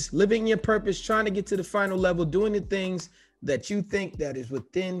 That is living your purpose, trying to get to the final level, doing the things that you think that is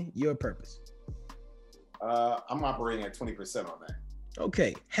within your purpose. I'm operating at 20% on that.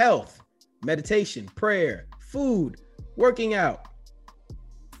 Okay. Health, meditation, prayer, food, working out.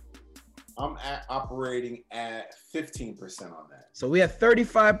 I'm operating at 15% on that. So we have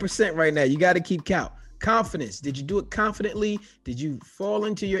 35% right now. You got to keep count. Confidence. Did you do it confidently? Did you fall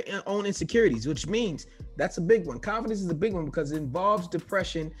into your own insecurities? Which means that's a big one. Confidence is a big one because it involves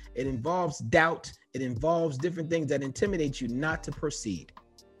depression. It involves doubt. It involves different things that intimidate you not to proceed.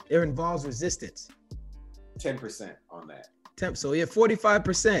 It involves resistance. 10% on that. So you have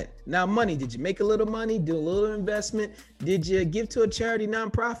 45%. Now money. Did you make a little money? Do a little investment? Did you give to a charity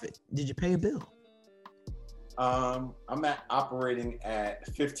nonprofit? Did you pay a bill? I'm operating at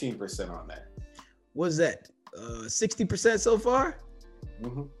 15% on that. What's that? 60% so far?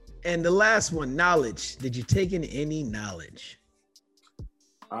 Mm-hmm. And the last one, knowledge. Did you take in any knowledge?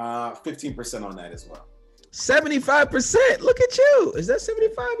 15% on that as well. 75%. Look at you. Is that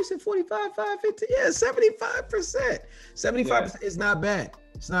 75? You said 45, 5, 50. Yeah, 75%. 75% is not bad.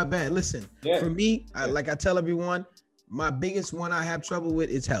 It's not bad. Listen, for me, like I tell everyone, my biggest one I have trouble with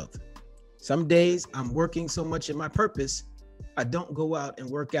is health. Some days I'm working so much in my purpose, I don't go out and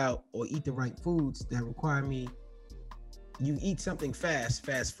work out or eat the right foods that require me. You eat something fast.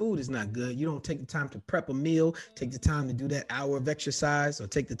 Fast food is not good. You don't take the time to prep a meal, take the time to do that hour of exercise, or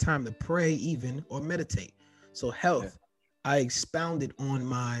take the time to pray even, or meditate. So health, I expounded on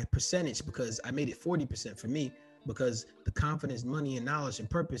my percentage because I made it 40% for me, because the confidence, money, and knowledge and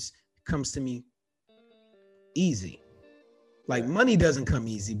purpose comes to me easy. Like money doesn't come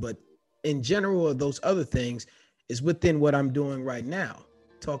easy, but in general, those other things is within what I'm doing right now.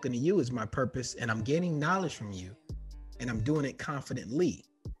 Talking to you is my purpose, and I'm gaining knowledge from you, and I'm doing it confidently.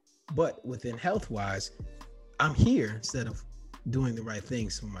 But within health-wise, I'm here instead of doing the right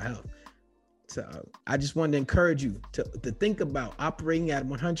things for my health. So I just wanted to encourage you to think about operating at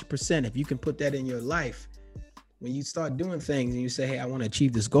 100%. If you can put that in your life, when you start doing things and you say, hey, I want to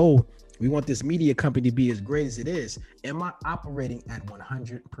achieve this goal, we want this media company to be as great as it is. Am I operating at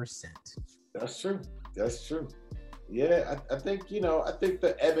 100%? That's true. That's true. Yeah, I think, I think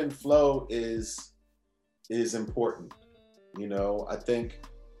the ebb and flow is important. I think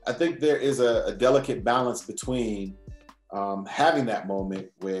there is a delicate balance between having that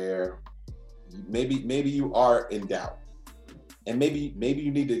moment where maybe you are in doubt, and maybe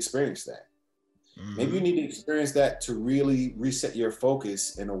you need to experience that. Mm-hmm. Maybe you need to experience that to really reset your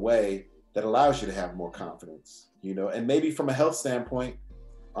focus in a way that allows you to have more confidence, and maybe from a health standpoint,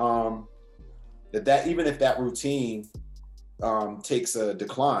 that even if that routine takes a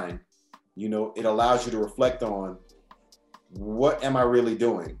decline, it allows you to reflect on, what am I really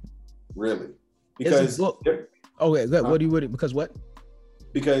doing? Really? Because good. Because what?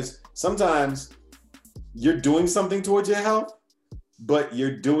 Because sometimes you're doing something towards your health, but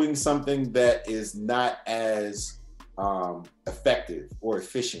you're doing something that is not as effective or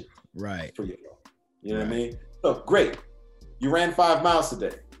efficient for your health. You know what I mean? So great. You ran 5 miles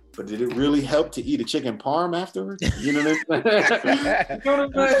today, but did it really help to eat a chicken parm afterwards? You know what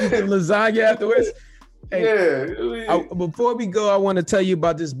I'm saying? Lasagna afterwards? Hey, before we go, I want to tell you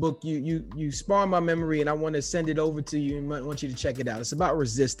about this book. You spawned my memory, and I want to send it over to you and I want you to check it out. It's about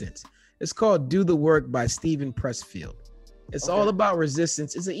resistance. It's called Do the Work by Steven Pressfield. It's all about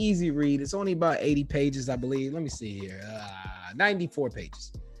resistance. It's an easy read. It's only about 80 pages, I believe. Let me see here. 94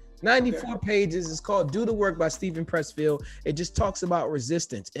 pages. 94 pages. It's called Do the Work by Steven Pressfield. It just talks about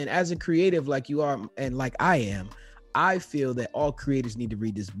resistance. And as a creative like you are and like I am, I feel that all creators need to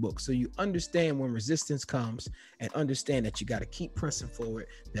read this book, so you understand when resistance comes and understand that you got to keep pressing forward.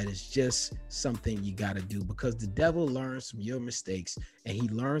 That is just something you got to do, because the devil learns from your mistakes, and he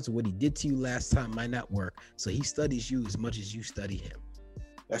learns what he did to you last time might not work. So he studies you as much as you study him.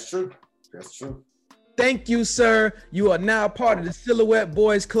 That's true. That's true. Thank you, sir. You are now part of the Silhouette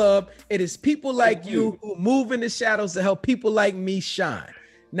Boys Club. It is people like you who move in the shadows to help people like me shine.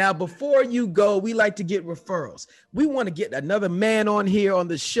 Now, before you go, we like to get referrals. We want to get another man on here on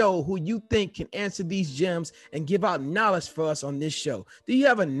the show who you think can answer these gems and give out knowledge for us on this show. Do you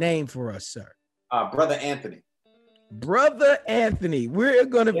have a name for us, sir? Brother Anthony. Brother Anthony. We're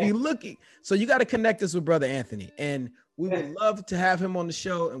going to be looking. So you got to connect us with Brother Anthony. And we would love to have him on the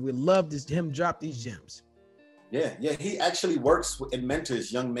show, and we'd love to him drop these gems. Yeah. He actually works and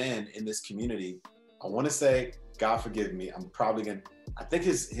mentors young men in this community. I want to say, God forgive me, I think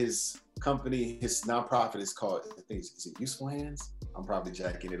his company, his nonprofit is called, I think is it Useful Hands? I'm probably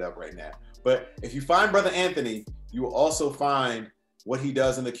jacking it up right now. But if you find Brother Anthony, you will also find what he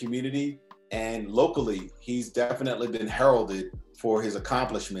does in the community. And locally, he's definitely been heralded for his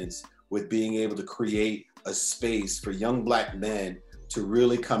accomplishments with being able to create a space for young Black men to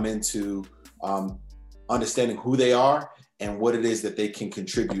really come into understanding who they are and what it is that they can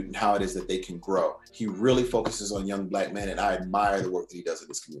contribute and how it is that they can grow. He really focuses on young Black men, and I admire the work that he does in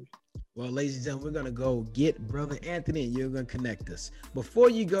this community. Well, ladies and gentlemen, we're going to go get Brother Anthony, and you're going to connect us. Before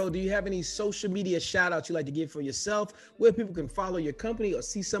you go, do you have any social media shout outs you'd like to give for yourself, where people can follow your company or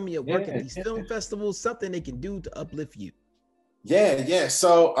see some of your work at these film festivals, something they can do to uplift you? Yeah.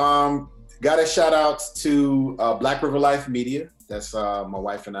 So got a shout out to Black River Life Media. That's my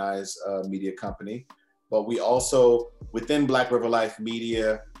wife and I's media company. But we also, within Black River Life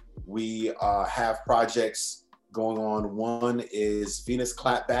Media, we have projects going on. One is Venus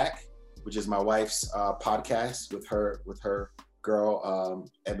Clapback, which is my wife's podcast with her girl,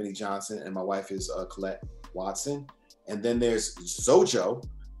 Ebony Johnson, and my wife is Colette Watson. And then there's Zojo,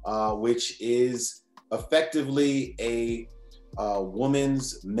 which is effectively a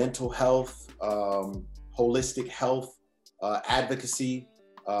woman's mental health, holistic health advocacy.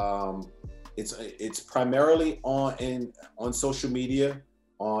 It's primarily on social media,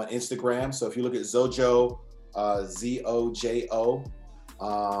 on Instagram. So if you look at Zojo, Zojo,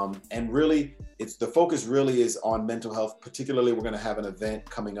 and really, the focus really is on mental health. Particularly, we're going to have an event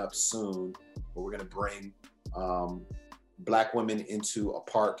coming up soon where we're going to bring Black women into a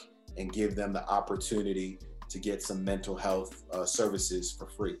park and give them the opportunity to get some mental health services for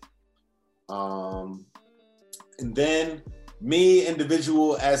free. And then me,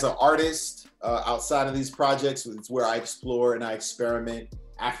 individual, as an artist, outside of these projects, it's where I explore and I experiment.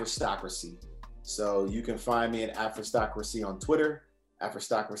 Afrostocracy. So you can find me at Afrostocracy on Twitter,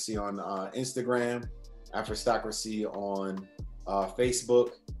 Afrostocracy on Instagram, Afrostocracy on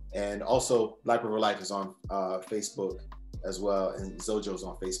Facebook, and also Black River Life is on Facebook as well, and Zojo's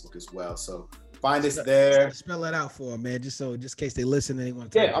on Facebook as well. So find us there. Spell it out for them, man, just in case they listen and they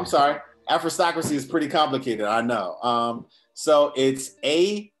want to. Yeah, I'm sorry. Afrostocracy is pretty complicated, I know. So it's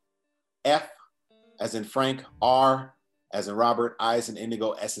AF as in Frank, R as in Robert, I as in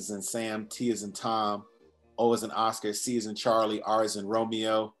Indigo, S as in Sam, T as in Tom, O as in Oscar, C as in Charlie, R as in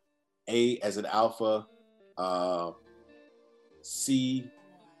Romeo, A as in Alpha, C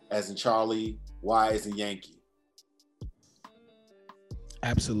as in Charlie, Y as in Yankee.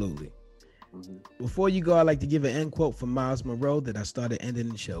 Absolutely. Mm-hmm. Before you go, I'd like to give an end quote from Miles Monroe that I started ending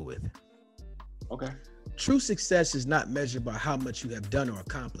the show with. Okay. True success is not measured by how much you have done or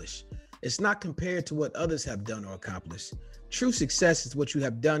accomplished. It's not compared to what others have done or accomplished. True success is what you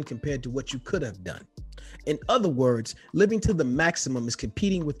have done compared to what you could have done. In other words, living to the maximum is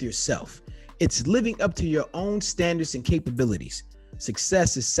competing with yourself. It's living up to your own standards and capabilities.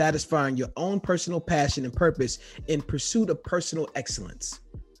 Success is satisfying your own personal passion and purpose in pursuit of personal excellence.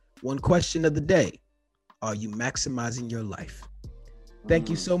 One question of the day: are you maximizing your life? Thank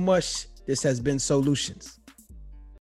you so much. This has been Solutions.